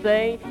merchant will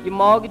say, your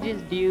mortgage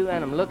is due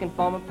and I'm looking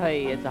for my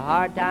pay. It's the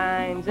hard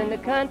times in the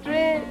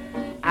country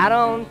out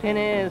on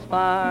Penny's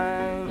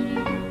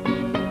farm.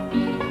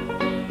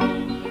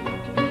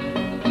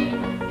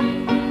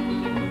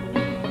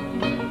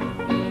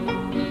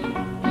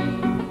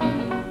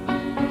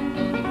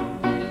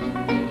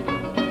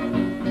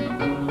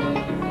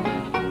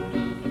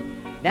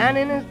 Down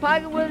in his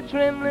pocket with a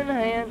trembling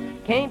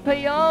hand, can't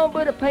pay you all,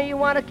 but I'll pay you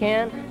what I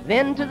can.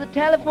 Then to the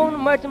telephone, the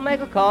merchant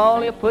make a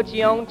call. He'll put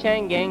you on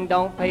chain gang,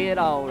 don't pay it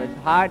all. It's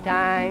hard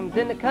times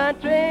in the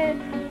country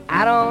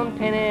out on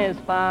Penny's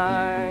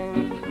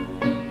farm.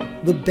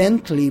 The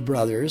Bentley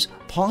brothers,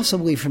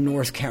 possibly from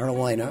North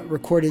Carolina,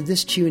 recorded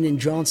this tune in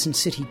Johnson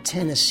City,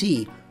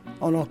 Tennessee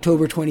on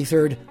October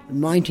 23rd,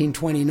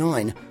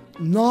 1929.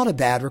 Not a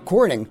bad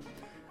recording.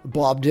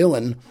 Bob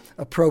Dylan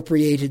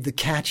appropriated the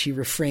catchy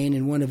refrain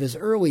in one of his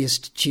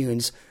earliest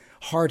tunes,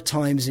 Hard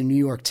Times in New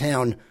York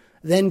Town.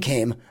 Then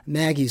came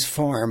Maggie's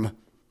Farm.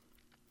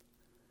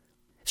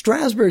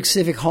 Strasbourg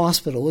Civic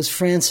Hospital is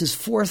France's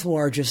fourth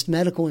largest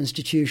medical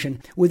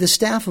institution with a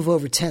staff of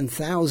over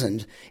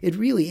 10,000. It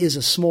really is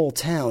a small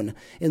town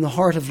in the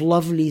heart of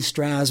lovely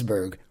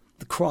Strasbourg,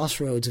 the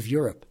crossroads of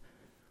Europe.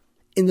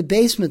 In the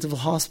basement of the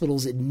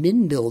hospital's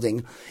admin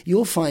building,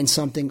 you'll find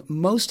something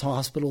most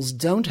hospitals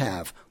don't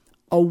have: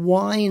 a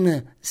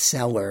wine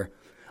cellar,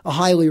 a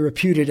highly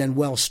reputed and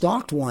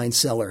well-stocked wine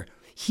cellar.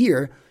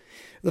 Here,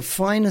 the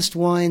finest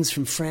wines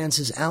from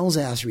France's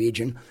Alsace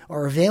region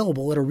are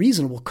available at a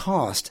reasonable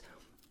cost.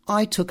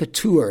 I took a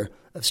tour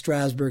of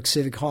Strasbourg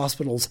Civic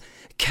Hospital's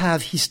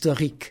Cave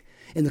Historique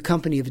in the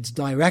company of its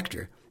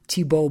director,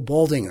 Thibaut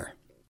Baldinger.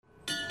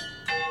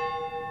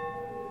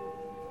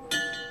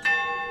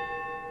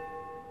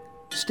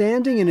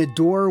 Standing in a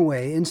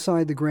doorway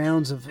inside the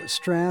grounds of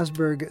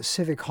Strasbourg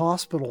Civic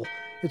Hospital,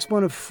 it's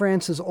one of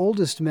France's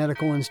oldest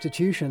medical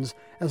institutions,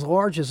 as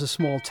large as a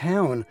small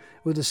town,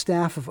 with a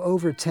staff of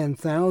over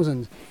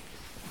 10,000.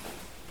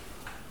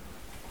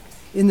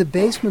 In the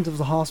basement of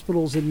the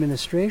hospital's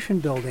administration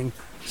building,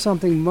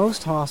 something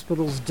most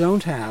hospitals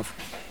don't have: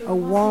 a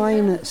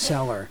wine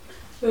cellar.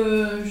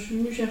 A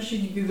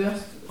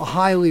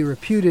highly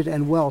reputed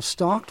and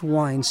well-stocked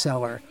wine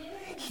cellar.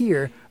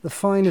 Here, the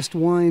finest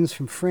wines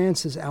from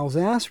France's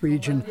Alsace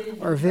region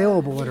are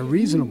available at a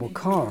reasonable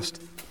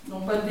cost.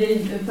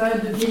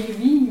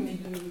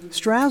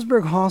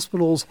 Strasbourg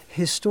Hospital's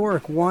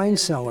historic wine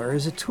cellar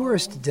is a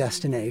tourist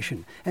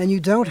destination, and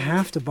you don't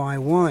have to buy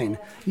wine.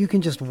 You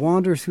can just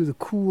wander through the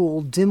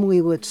cool,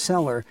 dimly lit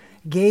cellar,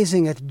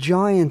 gazing at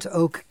giant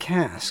oak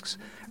casks,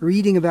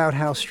 reading about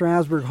how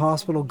Strasbourg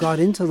Hospital got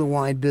into the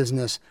wine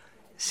business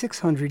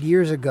 600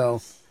 years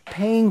ago.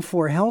 Paying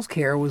for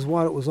healthcare was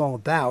what it was all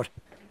about.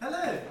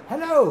 Hello.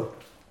 Hello!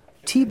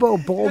 Thibaut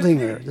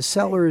Boldinger, the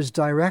cellar's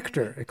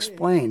director,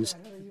 explains.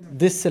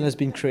 This cell has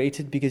been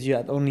created because you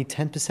had only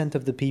 10%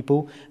 of the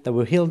people that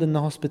were healed in the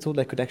hospital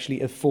that could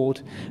actually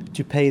afford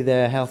to pay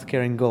their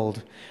healthcare in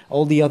gold.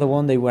 All the other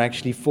one, they were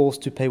actually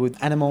forced to pay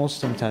with animals,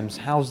 sometimes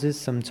houses,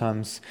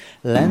 sometimes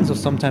lands, or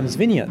sometimes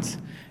vineyards.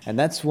 And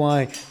that's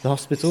why the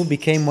hospital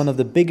became one of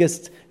the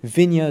biggest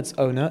vineyards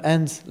owner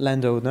and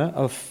landowner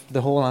of the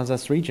whole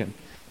Alsace region.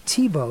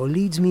 Thibaut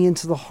leads me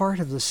into the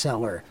heart of the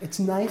cellar. It's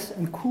nice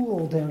and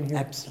cool down here.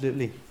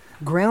 Absolutely.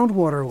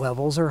 Groundwater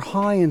levels are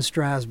high in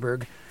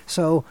Strasbourg,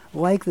 so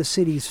like the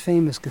city's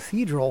famous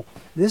cathedral,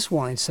 this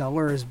wine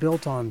cellar is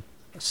built on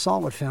a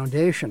solid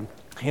foundation.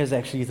 Here's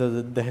actually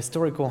the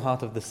historical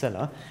heart of the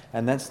cellar,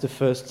 and that's the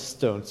first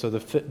stone, so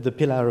the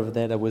pillar over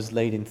there that was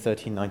laid in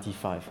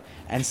 1395.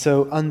 And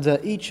so under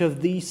each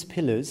of these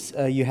pillars,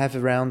 you have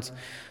around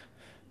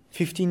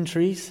 15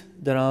 trees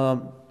that are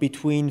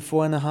between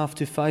 4.5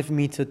 to 5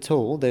 meters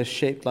tall. They're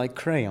shaped like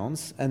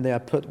crayons, and they are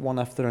put one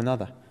after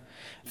another.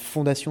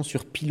 Fondation sur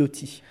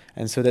pilotis,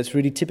 and so that's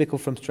really typical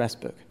from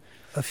Strasbourg.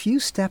 A few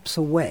steps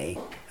away,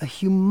 a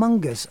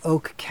humongous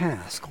oak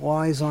cask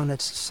lies on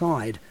its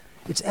side.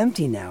 It's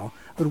empty now,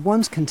 but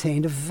once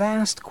contained a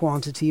vast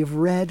quantity of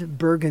red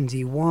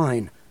Burgundy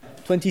wine.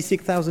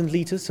 26,000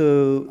 liters,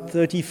 so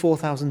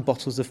 34,000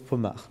 bottles of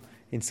Pommard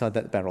inside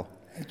that barrel.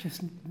 It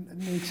just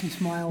makes me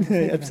smile.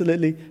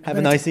 Absolutely. Have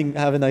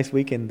a nice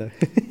weekend, though.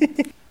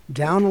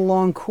 Down a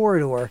long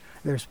corridor,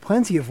 there's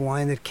plenty of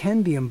wine that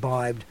can be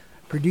imbibed,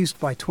 produced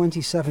by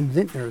 27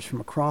 vintners from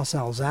across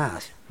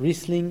Alsace.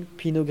 Riesling,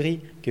 Pinot Gris,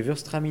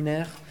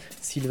 Gewürztraminer,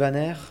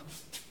 Sylvaner,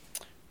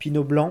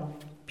 Pinot Blanc,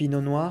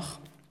 Pinot Noir,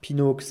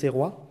 Pinot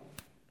Auxerrois.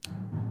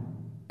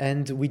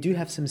 And we do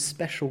have some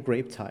special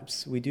grape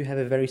types. We do have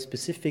a very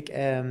specific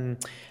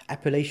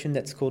appellation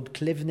that's called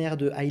Klevner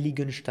de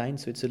Heiligenstein,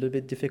 so it's a little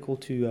bit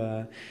difficult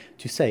to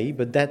say,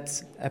 but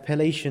that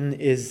appellation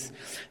is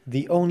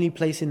the only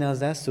place in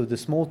Alsace, so the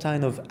small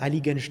town of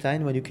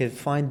Heiligenstein, where you can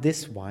find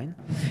this wine.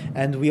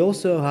 And we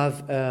also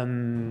have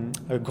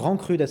a Grand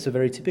Cru that's a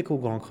very typical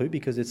Grand Cru,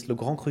 because it's Le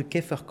Grand Cru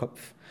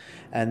Käferkopf,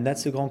 and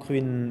that's a Grand Cru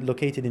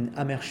located in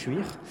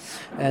Amerschuir.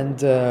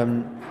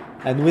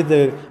 And with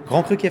the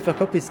Grand Cru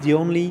Käferkopf, it's the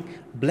only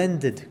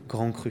blended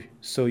Grand Cru.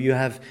 So you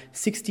have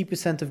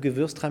 60% of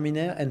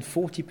Gewürztraminer and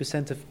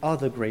 40% of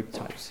other grape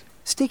types.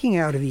 Sticking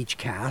out of each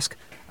cask,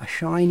 a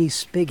shiny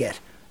spigot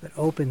that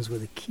opens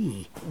with a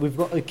key. We've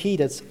got a key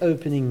that's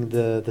opening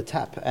the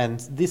tap, and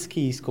this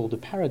key is called the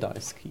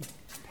Paradise Key.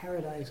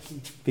 Paradise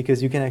key.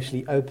 Because you can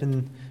actually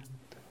open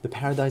the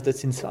paradise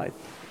that's inside.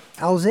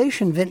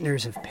 Alsatian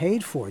vintners have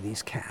paid for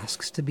these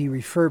casks to be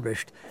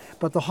refurbished,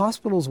 but the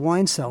hospital's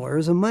wine cellar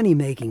is a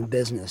money-making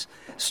business.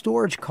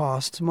 Storage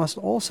costs must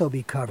also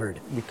be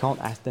covered. We can't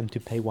ask them to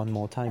pay one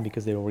more time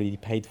because they already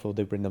paid for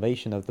the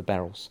renovation of the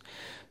barrels.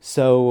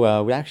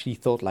 So we actually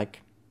thought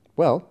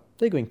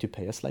they're going to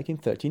pay us like in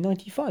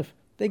 1395.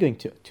 They're going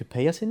to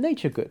pay us in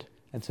nature good.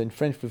 And so in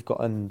French, we've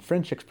got a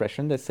French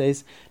expression that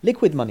says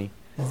liquid money.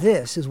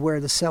 This is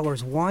where the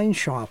cellar's wine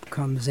shop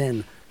comes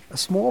in. A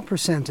small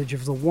percentage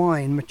of the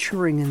wine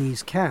maturing in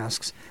these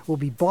casks will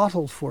be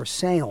bottled for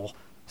sale.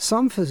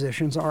 Some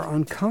physicians are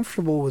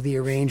uncomfortable with the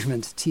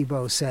arrangement,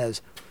 Thibaut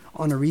says.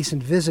 On a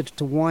recent visit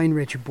to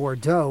wine-rich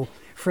Bordeaux,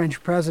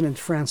 French President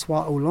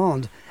François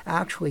Hollande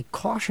actually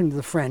cautioned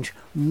the French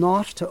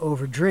not to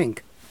overdrink.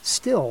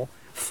 Still,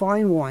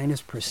 fine wine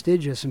is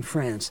prestigious in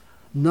France,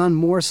 none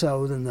more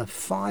so than the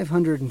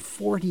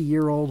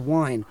 540-year-old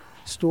wine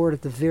stored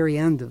at the very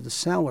end of the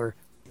cellar.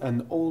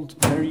 An old,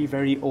 very,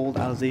 very old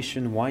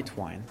Alsatian white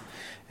wine.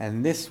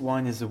 And this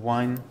wine is a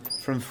wine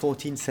from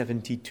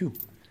 1472.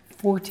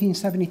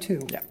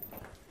 1472? Yeah.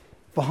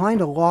 Behind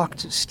a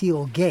locked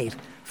steel gate,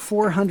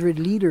 400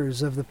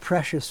 liters of the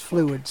precious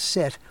fluid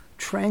sit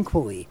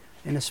tranquilly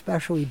in a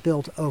specially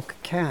built oak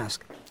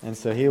cask. And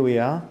so here we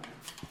are.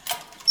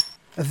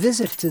 A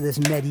visit to this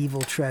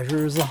medieval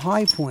treasure is the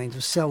high point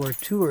of cellar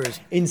tours.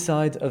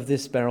 Inside of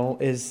this barrel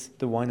is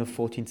the wine of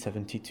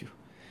 1472.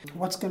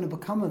 What's going to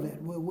become of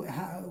it?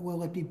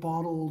 Will it be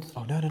bottled?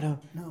 Oh, no.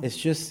 It's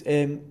just,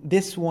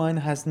 this wine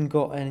hasn't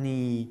got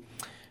any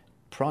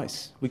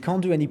price. We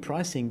can't do any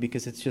pricing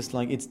because it's just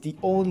like, it's the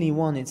only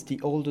one, it's the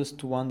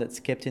oldest one that's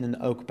kept in an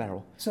oak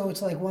barrel. So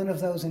it's like one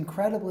of those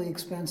incredibly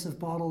expensive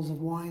bottles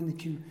of wine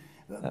that you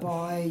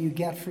you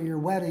get for your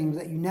wedding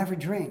that you never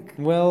drink.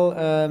 Well,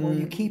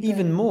 you keep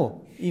even more,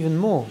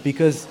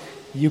 because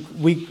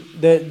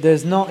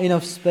there's not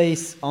enough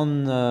space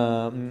on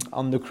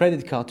the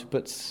credit card to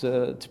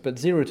put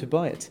zero to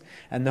buy it,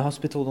 and the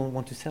hospital don't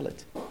want to sell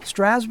it.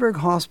 Strasbourg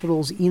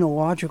Hospital's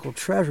enological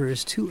treasure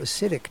is too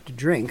acidic to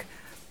drink,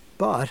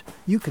 but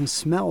you can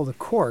smell the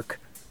cork.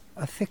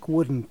 a thick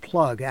wooden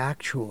plug,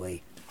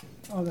 actually.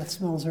 Oh, that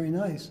smells very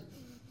nice.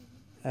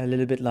 A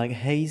little bit like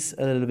haze,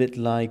 a little bit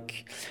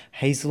like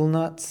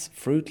hazelnuts,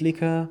 fruit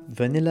liquor,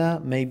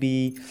 vanilla,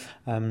 maybe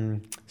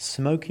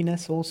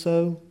smokiness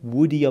also.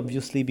 Woody,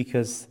 obviously,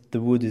 because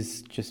the wood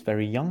is just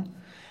very young.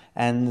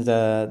 And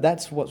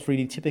that's what's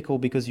really typical,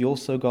 because you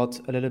also got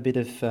a little bit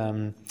of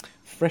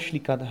freshly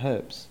cut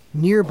herbs.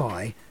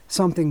 Nearby,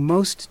 something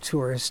most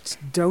tourists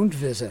don't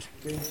visit.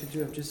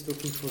 I'm just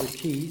looking for the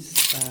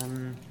keys.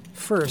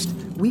 First,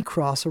 we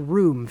cross a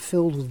room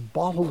filled with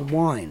bottled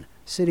wine,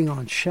 sitting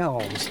on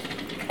shelves.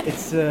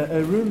 It's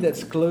a room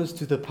that's closed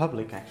to the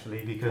public,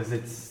 actually, because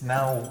it's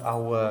now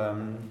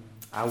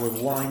our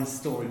wine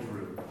storage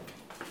room.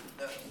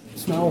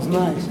 Smells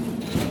nice.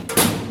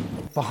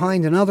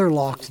 Behind another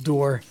locked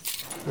door,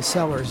 the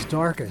cellar's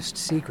darkest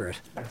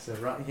secret. That's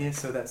right here,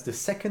 so that's the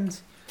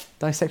second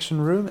dissection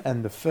room,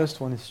 and the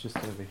first one is just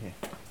over here.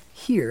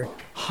 Here,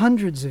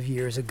 hundreds of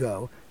years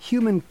ago,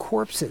 human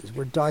corpses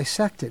were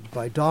dissected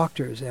by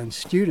doctors and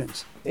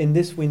students. In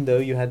this window,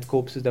 you had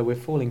corpses that were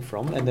falling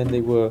from, and then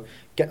they were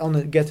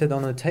getted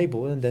on a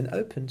table and then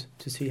opened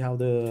to see how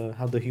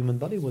the human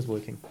body was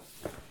working.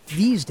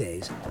 These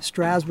days,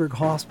 Strasbourg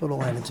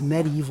Hospital and its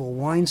medieval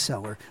wine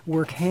cellar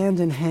work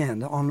hand in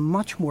hand on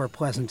much more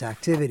pleasant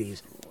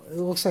activities. It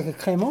looks like a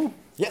crémant.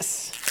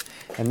 Yes,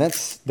 and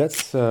that's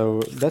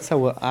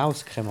our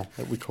house crémant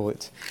that we call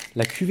it,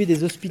 la cuvée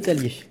des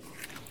hospitaliers.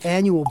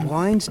 Annual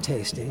blind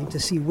tasting to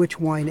see which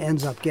wine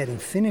ends up getting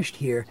finished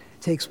here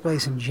takes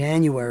place in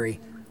January.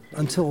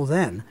 Until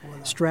then,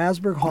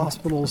 Strasbourg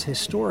Hospital's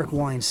historic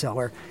wine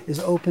cellar is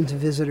open to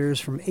visitors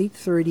from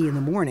 8:30 in the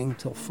morning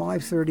till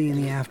 5:30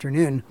 in the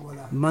afternoon,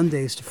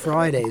 Mondays to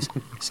Fridays,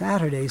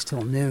 Saturdays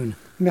till noon.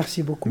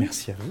 Merci beaucoup.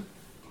 Merci à vous.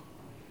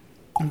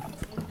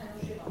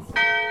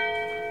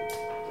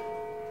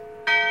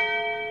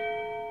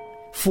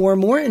 For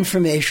more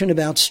information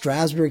about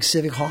Strasbourg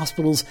Civic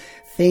Hospital's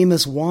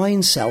famous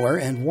wine cellar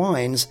and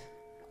wines,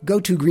 go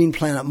to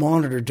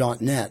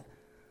greenplanetmonitor.net.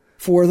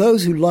 For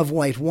those who love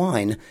white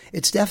wine,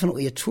 it's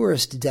definitely a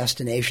tourist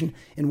destination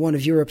in one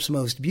of Europe's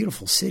most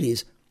beautiful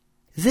cities.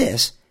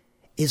 This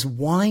is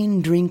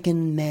Wine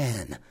Drinkin'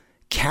 Man,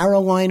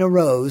 Carolina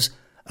Rose,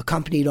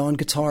 accompanied on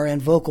guitar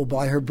and vocal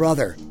by her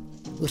brother,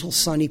 little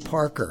Sonny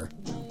Parker.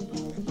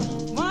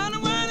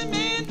 Wine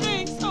man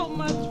drinks so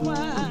much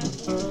wine,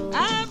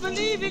 I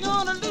believe he's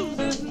gonna lose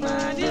his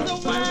mind. He's a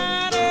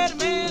wine-headed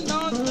man,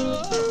 don't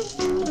know.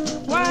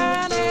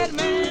 Wine-headed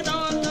man,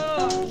 don't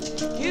know.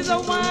 He's a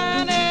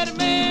wine-headed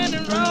man,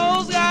 and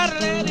Rose gotta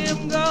let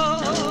him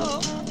go.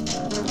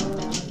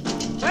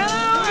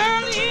 Well,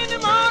 early in the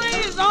morning,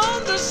 he's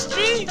on the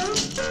street.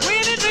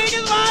 When he drinks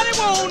his wine, he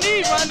won't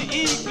even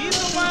eat. He's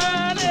a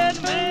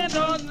wine-headed man,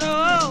 don't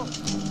know.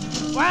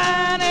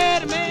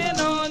 Wine-headed man,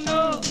 don't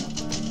know.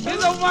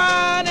 He's a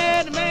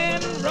wine-headed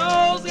man, and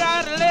Rose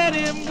gotta let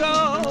him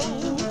go.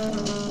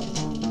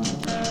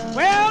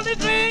 Well, they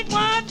drink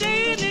one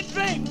day and they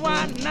drink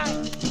one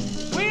night.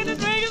 When they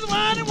drink his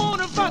wine, they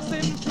wanna fuss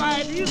and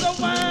fight. He's a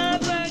wine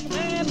drinking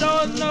man,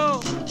 don't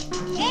know.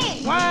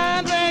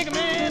 Wine drinking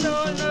man,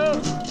 don't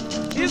know.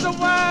 He's a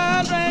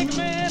wine drinking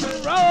man,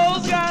 and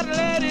Rose gotta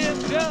let him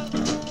go.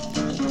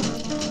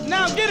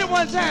 Now get it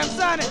one time,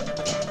 Sonny.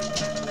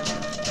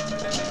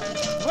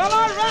 Well,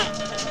 all right.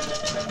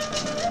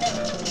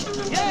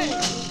 Yeah.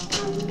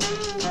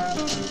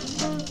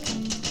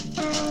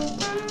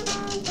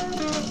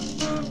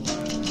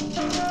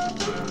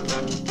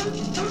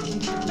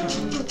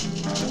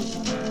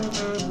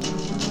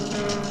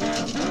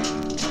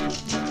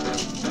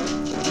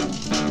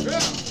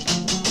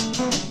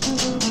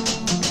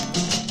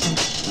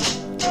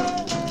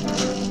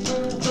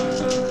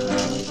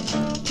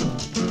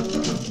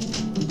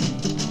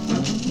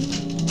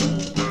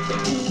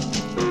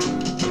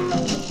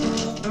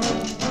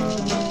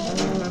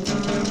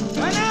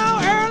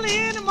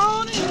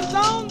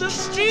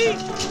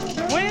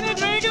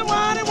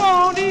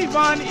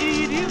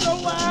 He's a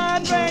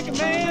wine drinking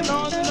man,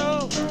 don't you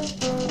know?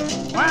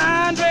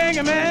 Wine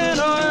drinking man,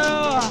 don't you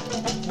know?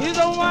 He's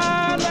a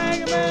wine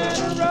drinking man,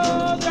 the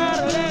road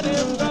gotta let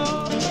him go.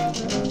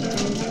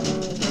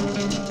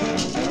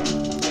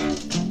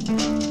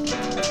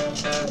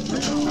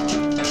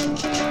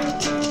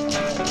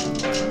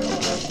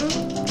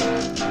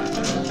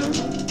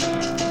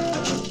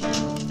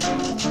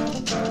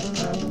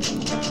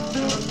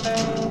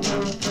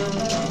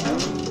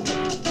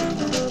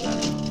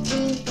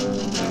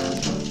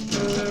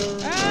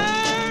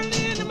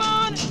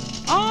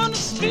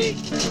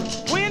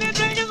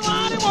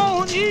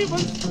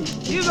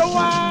 He's a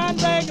wine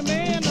drinking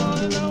man,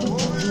 don't you know?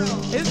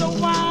 He's a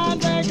wine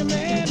drinking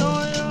man,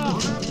 don't you know?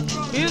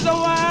 He's a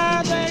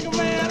wine drinking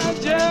man, I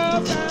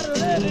just gotta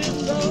let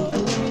him go.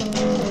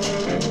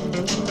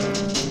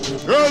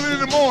 Early in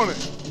the morning,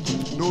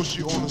 you know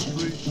she on the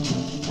street.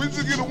 When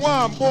you get a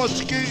wine, boy,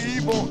 she can't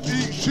even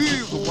eat.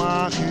 She's a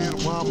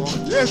wine-headed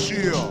woman. Yes, she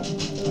is.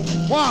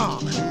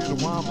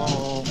 Wine-headed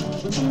woman.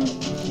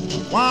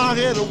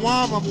 Wine-headed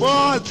woman,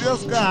 boy,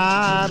 just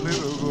got a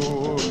little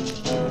go.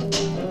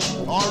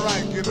 All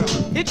right, give it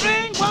up. He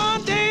drink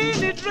one day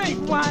and he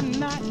drink one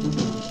night.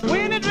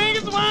 When he drink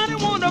his wine, he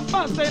want to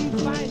fuss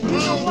and fight.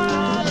 He's a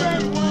wild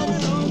red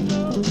woman.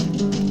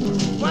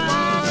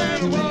 Wild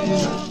red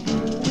woman.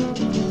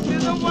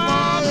 He's a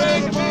wild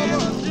red man.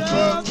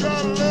 Just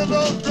got a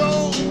little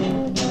dough.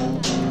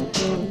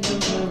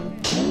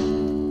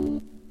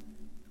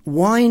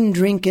 Wine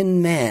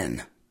Drinkin'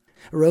 Man.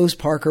 Rose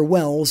Parker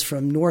Wells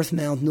from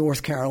Northmount,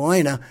 North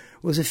Carolina,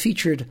 was a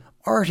featured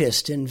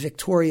artist in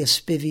Victoria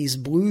Spivy's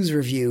Blues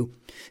Review.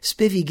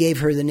 Spivey gave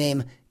her the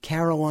name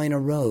Carolina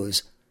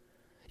Rose.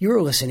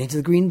 You're listening to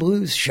the Green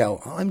Blues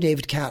Show. I'm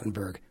David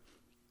Kattenberg.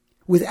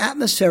 With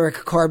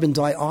atmospheric carbon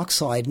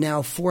dioxide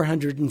now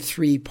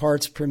 403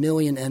 parts per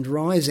million and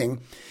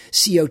rising,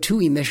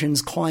 CO2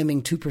 emissions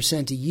climbing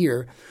 2% a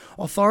year,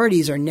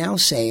 authorities are now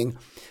saying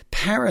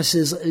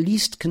Paris's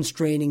least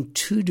constraining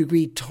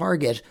 2-degree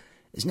target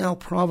is now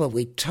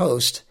probably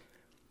toast.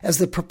 As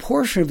the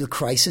proportion of the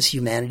crisis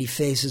humanity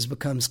faces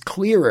becomes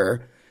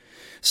clearer,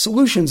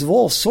 solutions of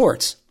all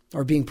sorts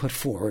are being put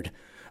forward.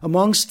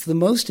 Amongst the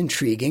most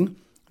intriguing,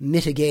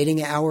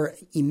 mitigating our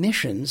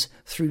emissions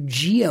through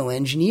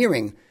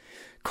geoengineering.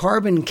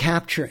 Carbon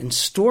capture and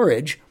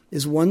storage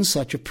is one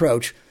such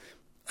approach,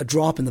 a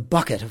drop in the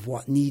bucket of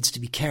what needs to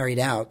be carried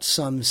out,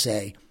 some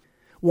say.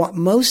 What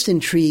most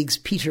intrigues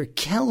Peter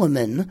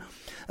Kellerman,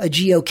 a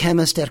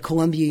geochemist at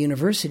Columbia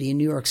University in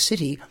New York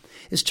City,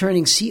 is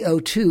turning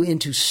CO2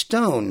 into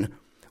stone,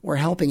 or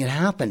helping it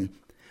happen.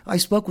 I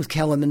spoke with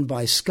Kellerman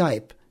by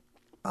Skype.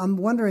 I'm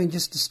wondering,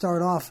 just to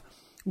start off,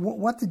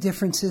 what the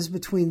difference is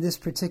between this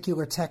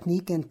particular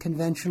technique and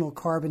conventional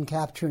carbon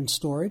capture and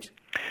storage?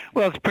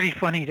 Well, it's pretty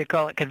funny to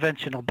call it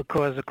conventional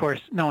because, of course,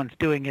 no one's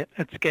doing it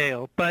at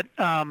scale. But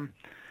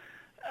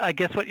I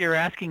guess what you're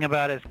asking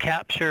about is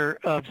capture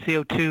of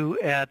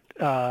CO2 at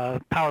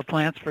power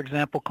plants, for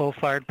example,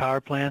 coal-fired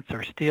power plants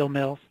or steel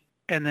mills,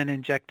 and then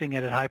injecting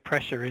it at high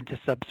pressure into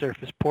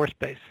subsurface pore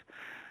space.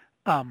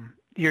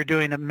 You're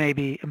doing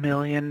maybe 1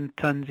 million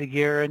tons a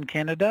year in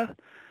Canada,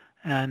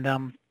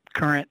 and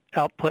current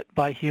output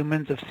by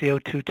humans of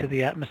CO2 to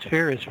the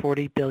atmosphere is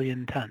 40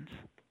 billion tons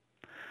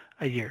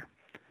a year.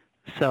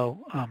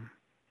 So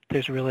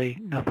there's really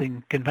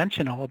nothing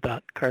conventional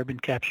about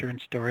carbon capture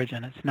and storage,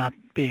 and it's not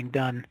being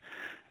done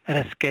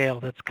at a scale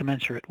that's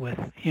commensurate with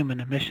human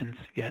emissions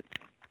yet.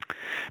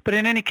 But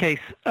in any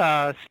case,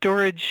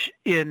 storage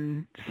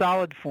in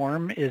solid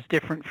form is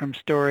different from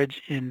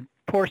storage in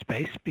pore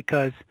space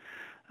because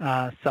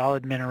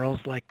solid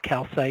minerals like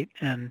calcite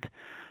and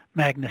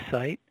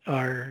magnesite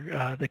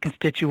are the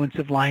constituents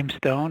of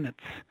limestone.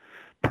 It's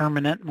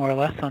permanent, more or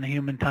less, on a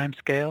human time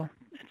scale.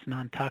 It's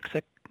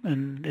non-toxic,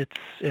 and it's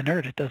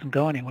inert. It doesn't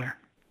go anywhere.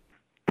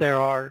 There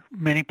are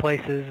many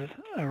places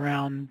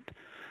around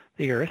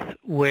the Earth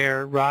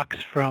where rocks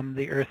from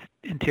the Earth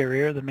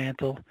interior, the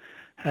mantle,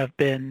 have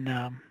been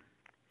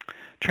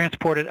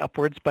transported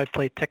upwards by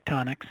plate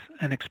tectonics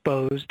and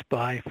exposed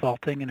by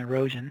faulting and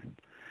erosion.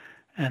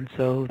 And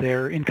so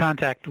they're in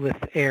contact with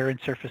air and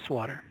surface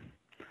water.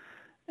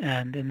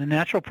 And in the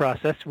natural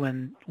process,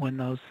 when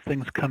those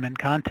things come in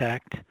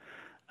contact,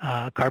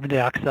 carbon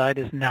dioxide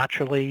is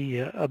naturally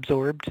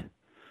absorbed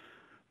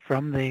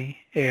from the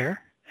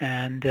air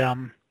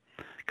and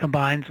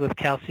combines with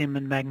calcium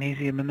and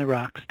magnesium in the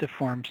rocks to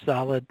form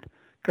solid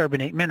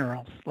carbonate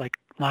minerals like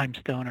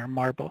limestone or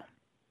marble.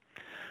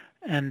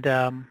 And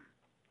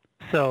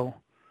so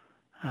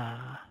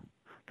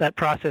that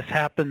process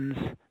happens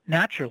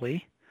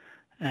naturally,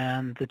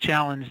 and the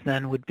challenge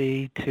then would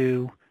be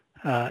to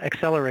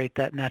accelerate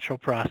that natural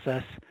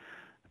process,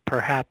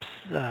 perhaps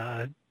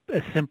as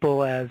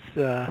simple as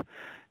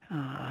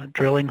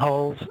drilling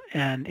holes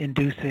and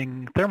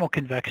inducing thermal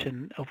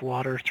convection of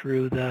water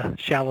through the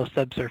shallow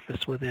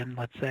subsurface within,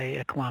 let's say,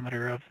 1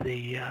 kilometer of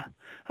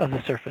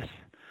the surface.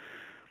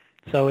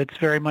 So it's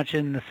very much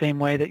in the same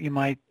way that you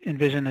might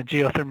envision a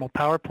geothermal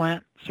power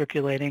plant,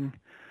 circulating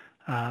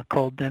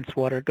cold, dense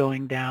water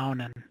going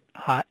down and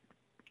hot,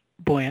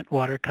 buoyant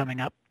water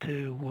coming up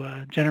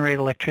to generate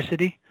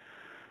electricity.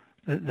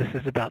 This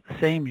is about the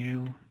same.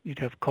 You'd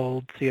have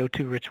cold,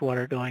 CO2-rich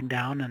water going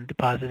down and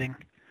depositing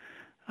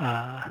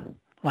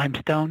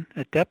limestone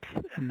at depth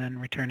and then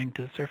returning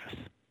to the surface.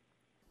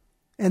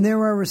 And there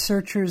are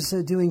researchers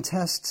doing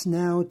tests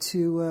now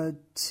to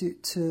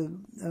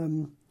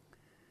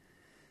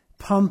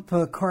pump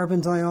carbon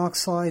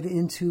dioxide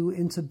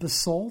into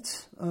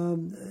basalt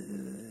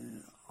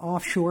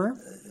offshore.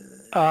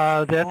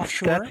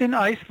 That's in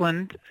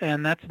Iceland,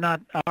 and that's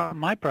not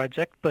my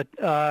project, but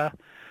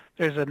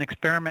there's an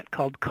experiment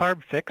called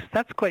CarbFix.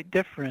 That's quite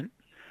different.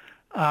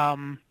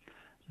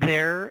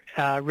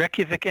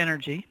 Reykjavik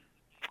Energy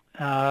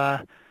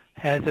has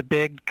a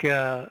big,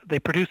 they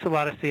produce a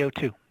lot of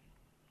CO2.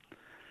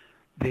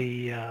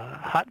 The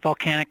hot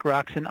volcanic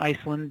rocks in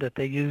Iceland that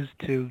they use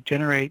to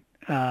generate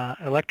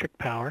electric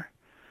power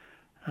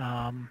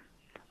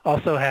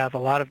also have a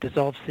lot of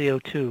dissolved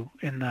CO2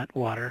 in that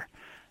water.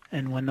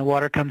 And when the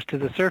water comes to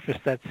the surface,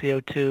 that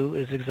CO2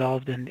 is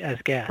dissolved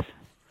as gas.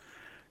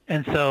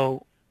 And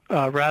so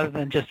rather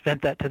than just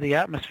vent that to the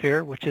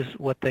atmosphere, which is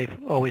what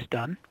they've always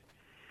done,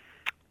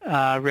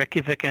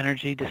 Reykjavik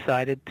Energy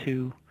decided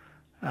to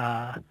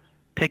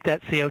take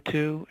that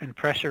CO2 and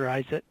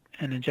pressurize it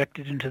and inject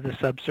it into the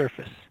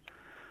subsurface.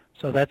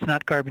 So that's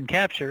not carbon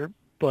capture,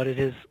 but it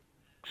is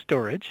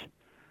storage.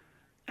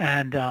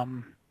 And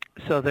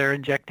so they're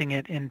injecting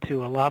it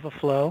into a lava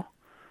flow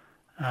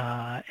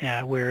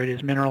where it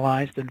is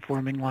mineralized and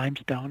forming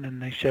limestone,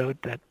 and they showed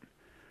that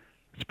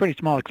it's a pretty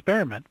small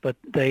experiment, but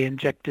they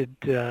injected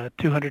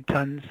 200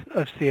 tons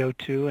of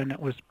CO2, and it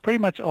was pretty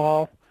much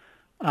all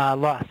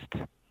lost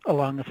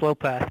along the flow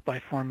path by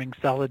forming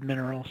solid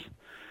minerals,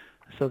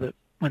 so that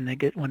when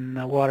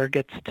the water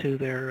gets to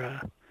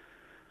their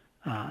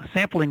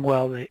sampling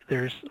well,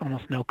 there's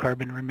almost no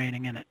carbon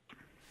remaining in it.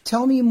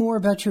 Tell me more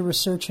about your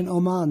research in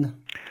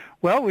Oman.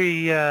 Well,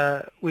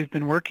 we've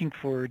been working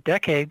for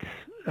decades.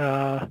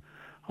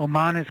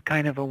 Oman is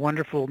kind of a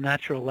wonderful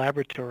natural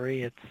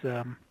laboratory. It's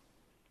the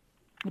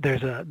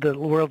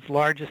world's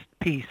largest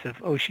piece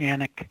of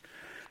oceanic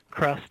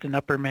crust and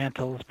upper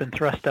mantle has been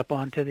thrust up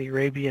onto the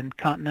Arabian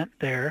continent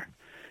there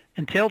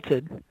and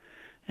tilted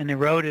and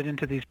eroded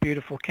into these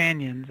beautiful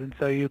canyons. And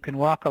so you can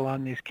walk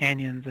along these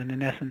canyons and,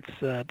 in essence,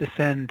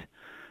 descend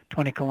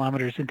 20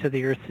 kilometers into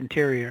the Earth's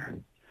interior.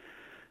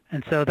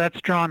 And so that's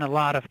drawn a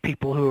lot of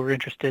people who are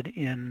interested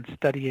in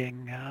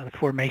studying the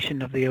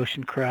formation of the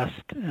ocean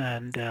crust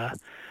and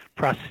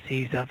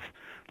processes of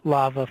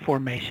lava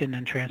formation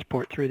and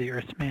transport through the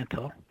Earth's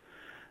mantle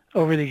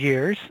over the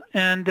years.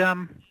 And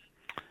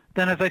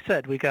then, as I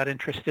said, we got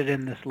interested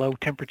in this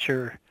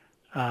low-temperature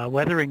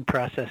weathering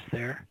process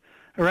there.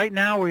 Right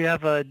now we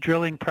have a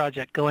drilling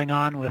project going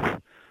on with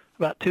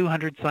about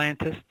 200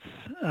 scientists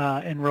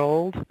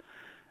enrolled,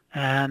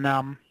 and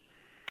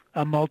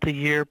a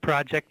multi-year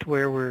project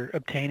where we're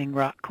obtaining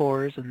rock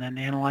cores and then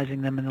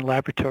analyzing them in the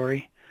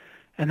laboratory.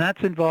 And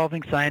that's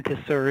involving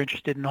scientists who are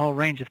interested in a whole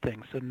range of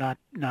things, so not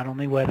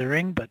only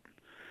weathering, but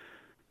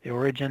the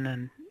origin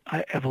and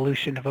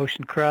evolution of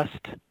ocean crust,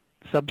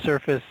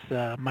 subsurface,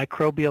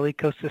 microbial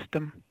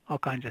ecosystem, all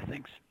kinds of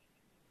things.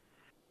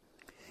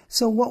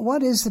 So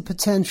what is the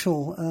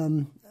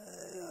potential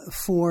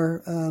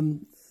for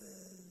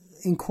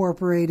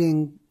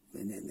incorporating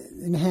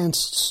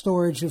enhanced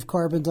storage of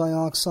carbon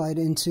dioxide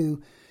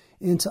into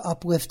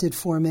uplifted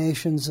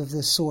formations of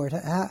this sort?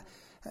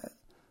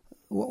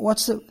 What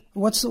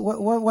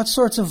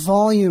sorts of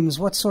volumes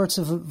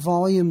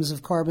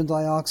of carbon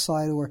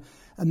dioxide or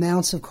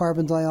amounts of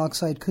carbon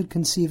dioxide could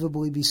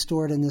conceivably be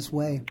stored in this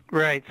way?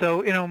 Right.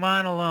 So in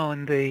Oman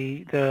alone,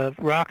 the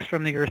rocks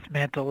from the Earth's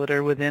mantle that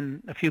are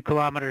within a few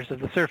kilometers of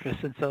the surface,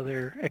 and so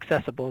they're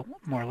accessible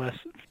more or less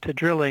to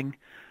drilling,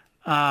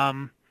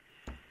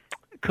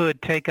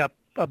 could take up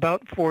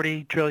about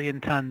 40 trillion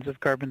tons of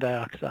carbon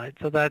dioxide.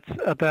 So that's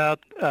about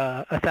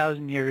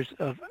 1,000 years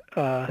of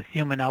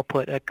human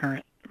output at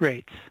current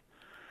rates.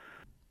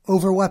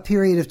 Over what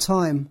period of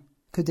time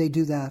could they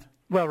do that?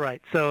 Well,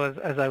 right. So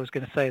as I was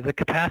going to say, the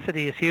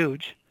capacity is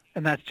huge,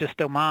 and that's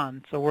just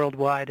Oman. So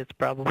worldwide, it's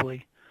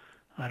probably,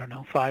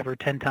 5 or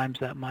 10 times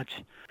that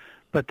much.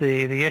 But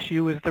the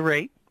issue is the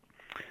rate.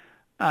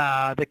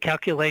 The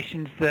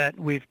calculations that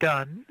we've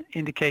done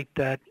indicate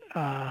that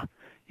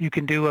you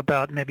can do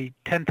about maybe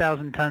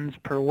 10,000 tons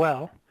per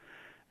well,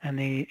 and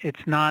it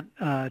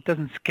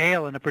doesn't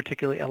scale in a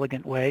particularly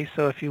elegant way.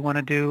 So if you want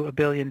to do 1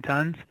 billion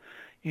tons,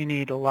 you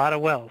need a lot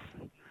of wells.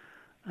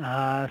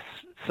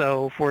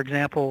 So, for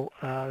example,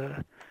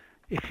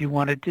 if you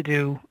wanted to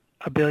do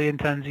 1 billion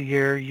tons a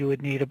year, you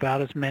would need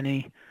about as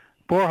many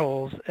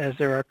boreholes as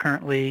there are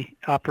currently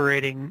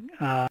operating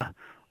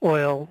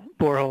oil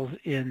boreholes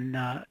in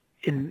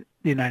the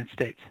United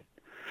States.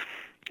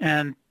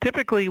 And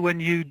typically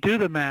when you do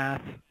the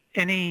math,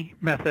 any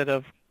method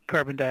of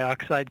carbon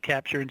dioxide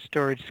capture and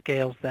storage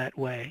scales that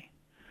way.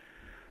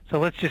 So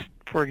let's just,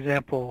 for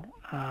example,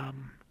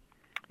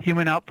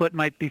 human output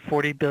might be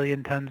 40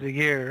 billion tons a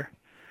year.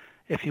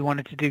 If you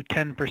wanted to do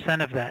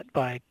 10% of that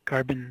by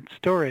carbon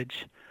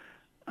storage,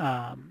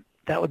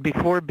 that would be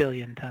 4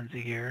 billion tons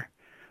a year.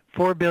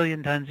 4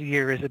 billion tons a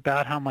year is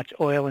about how much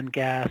oil and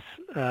gas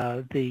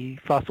the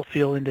fossil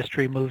fuel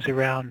industry moves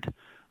around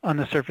on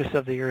the surface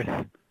of the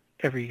Earth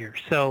every year.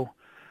 So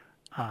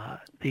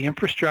the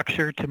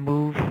infrastructure to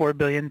move 4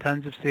 billion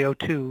tons of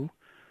CO2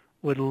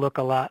 would look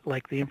a lot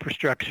like the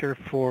infrastructure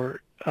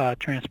for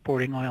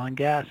transporting oil and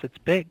gas. It's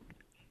big.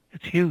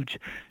 It's huge.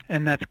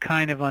 And that's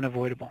kind of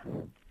unavoidable.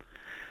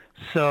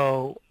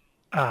 So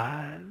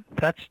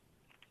that's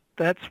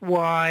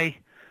why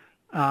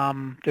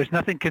there's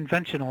nothing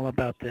conventional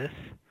about this,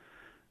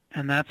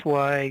 and that's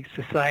why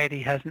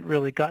society hasn't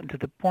really gotten to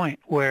the point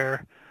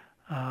where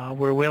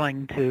we're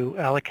willing to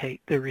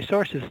allocate the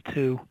resources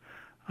to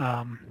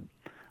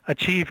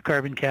achieve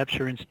carbon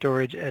capture and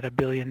storage at 1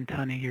 billion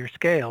ton a year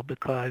scale,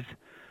 because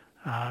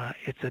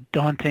it's a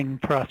daunting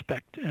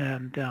prospect,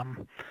 and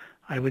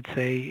I would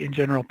say in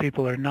general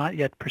people are not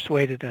yet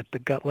persuaded at the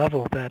gut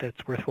level that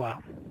it's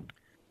worthwhile.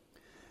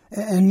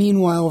 And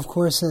meanwhile, of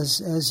course,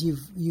 as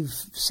you've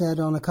said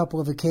on a couple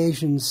of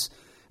occasions,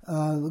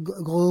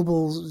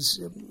 global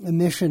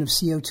emission of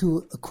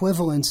CO2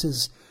 equivalents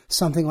is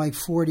something like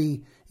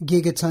 40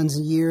 gigatons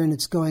a year, and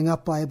it's going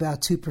up by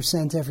about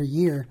 2% every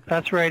year.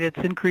 That's right. It's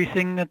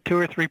increasing at 2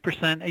 or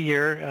 3% a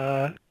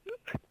year,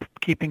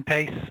 keeping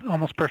pace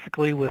almost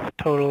perfectly with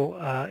total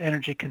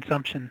energy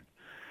consumption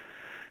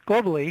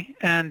globally.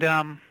 And,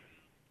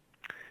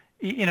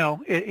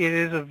 it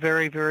is a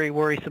very, very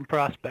worrisome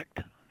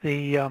prospect.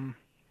 The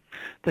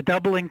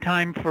doubling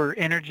time for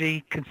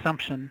energy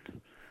consumption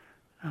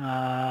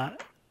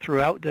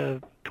throughout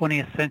the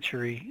 20th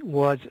century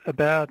was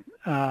about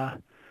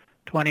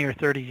 20 or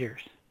 30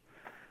 years.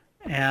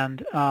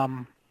 And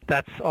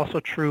that's also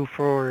true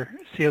for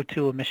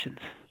CO2 emissions.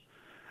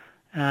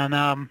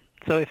 And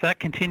so if that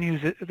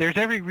continues, there's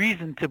every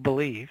reason to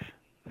believe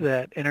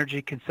that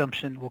energy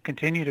consumption will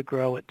continue to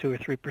grow at 2 or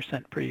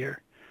 3% per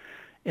year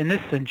in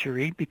this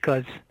century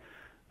because,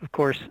 of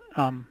course,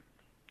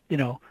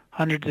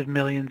 hundreds of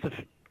millions of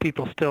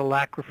people still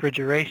lack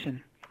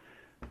refrigeration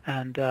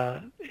and,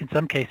 in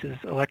some cases,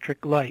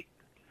 electric light.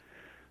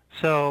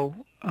 So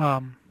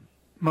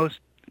most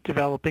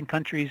developing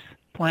countries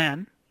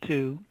plan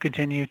to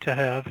continue to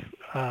have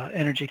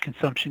energy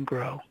consumption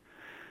grow.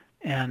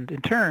 And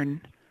in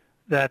turn,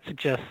 that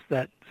suggests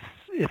that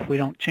if we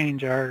don't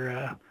change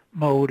our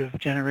mode of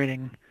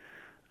generating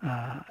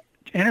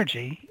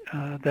energy,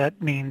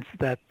 that means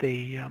that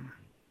the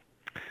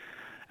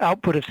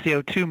output of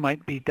CO2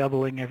 might be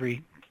doubling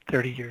every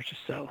 30 years or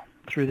so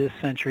through this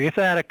century. If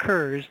that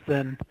occurs,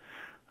 then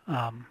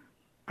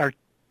our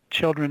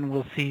children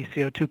will see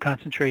CO2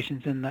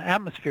 concentrations in the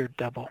atmosphere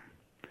double.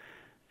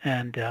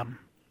 And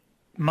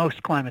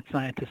most climate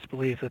scientists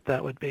believe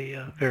that would be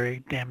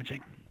very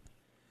damaging,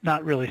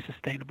 not really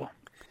sustainable.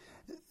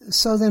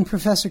 So then,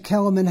 Professor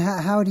Kellerman,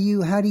 how do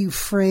you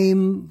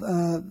frame,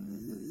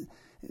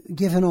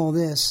 given all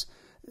this,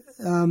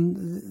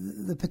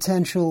 the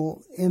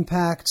potential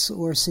impacts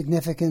or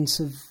significance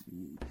of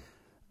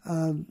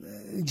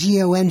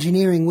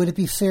geoengineering? Would it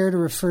be fair to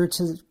refer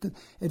to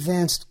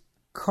advanced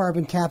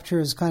carbon capture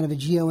as kind of a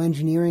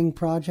geoengineering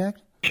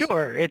project?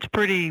 Sure. It's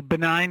pretty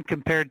benign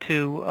compared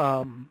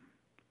to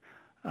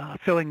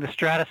filling the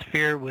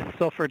stratosphere with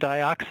sulfur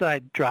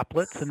dioxide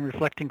droplets and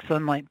reflecting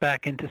sunlight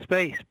back into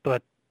space.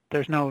 But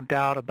there's no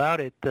doubt about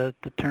it that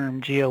the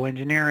term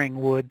geoengineering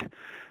would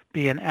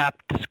be an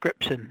apt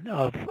description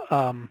of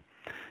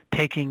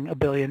taking 1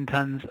 billion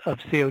tons of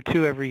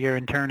CO2 every year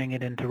and turning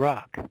it into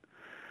rock.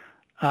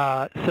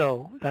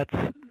 So that's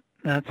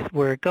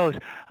where it goes.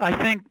 I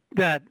think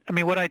that,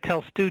 what I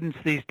tell students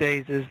these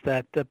days is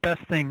that the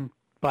best thing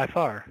by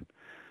far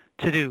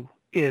to do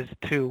is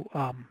to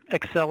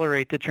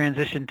accelerate the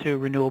transition to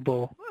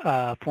renewable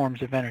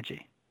forms of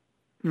energy,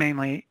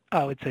 mainly,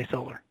 I would say,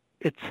 solar.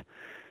 It's,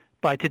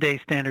 by today's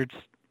standards,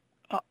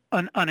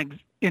 an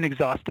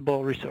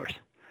inexhaustible resource.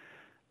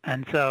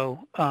 And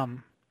so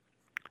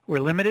we're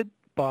limited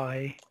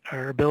by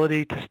our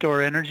ability to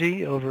store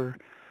energy over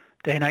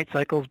day-night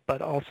cycles,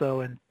 but also,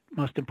 and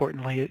most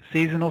importantly,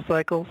 seasonal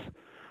cycles.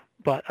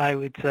 But I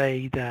would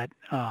say that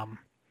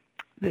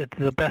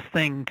the best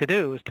thing to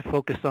do is to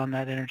focus on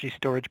that energy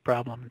storage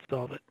problem and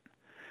solve it.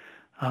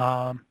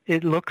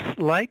 It looks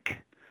like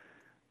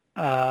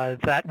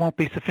that won't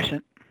be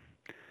sufficient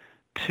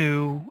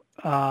to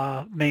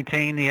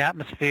maintain the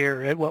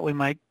atmosphere at what we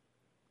might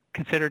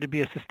consider to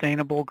be a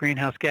sustainable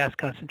greenhouse gas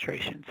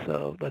concentration.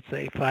 So let's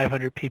say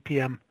 500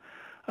 ppm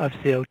of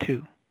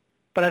CO2.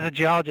 But as a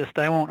geologist,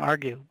 I won't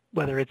argue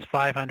whether it's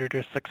 500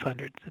 or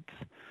 600.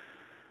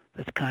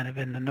 That's kind of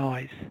in the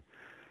noise.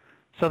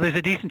 So there's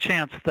a decent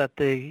chance that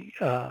the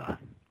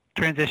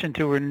transition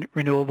to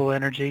renewable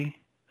energy,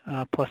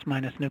 plus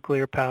minus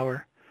nuclear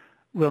power,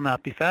 will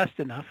not be fast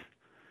enough,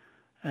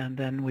 and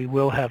then we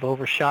will have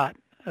overshot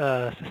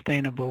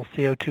sustainable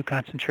CO2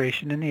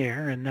 concentration in the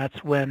air, and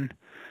that's when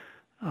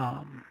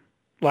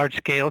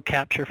large-scale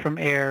capture from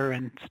air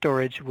and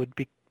storage would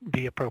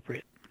be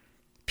appropriate.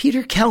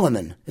 Peter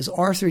Kellerman is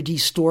Arthur D.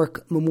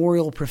 Stork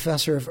Memorial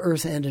Professor of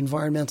Earth and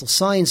Environmental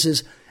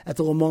Sciences at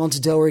the Lamont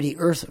Doherty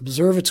Earth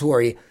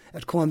Observatory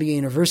at Columbia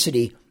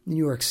University, New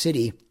York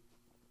City.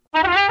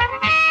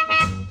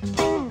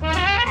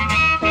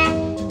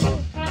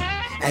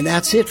 And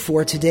that's it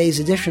for today's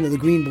edition of the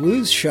Green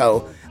Blues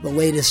Show. The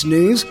latest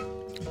news,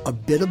 a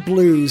bit of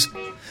blues.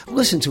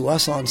 Listen to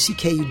us on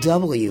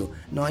CKUW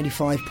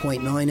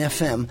 95.9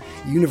 FM,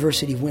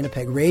 University of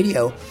Winnipeg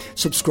Radio.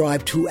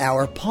 Subscribe to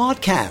our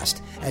podcast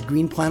at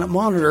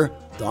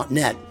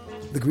greenplanetmonitor.net.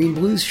 The Green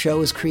Blues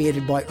Show is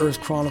created by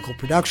Earth Chronicle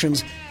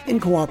Productions in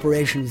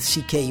cooperation with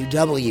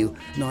CKUW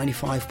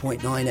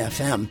 95.9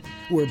 FM.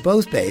 We're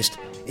both based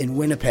in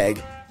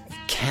Winnipeg,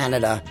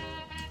 Canada.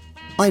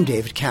 I'm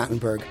David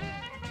Kattenberg.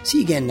 See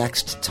you again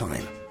next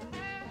time.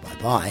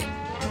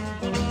 Bye-bye.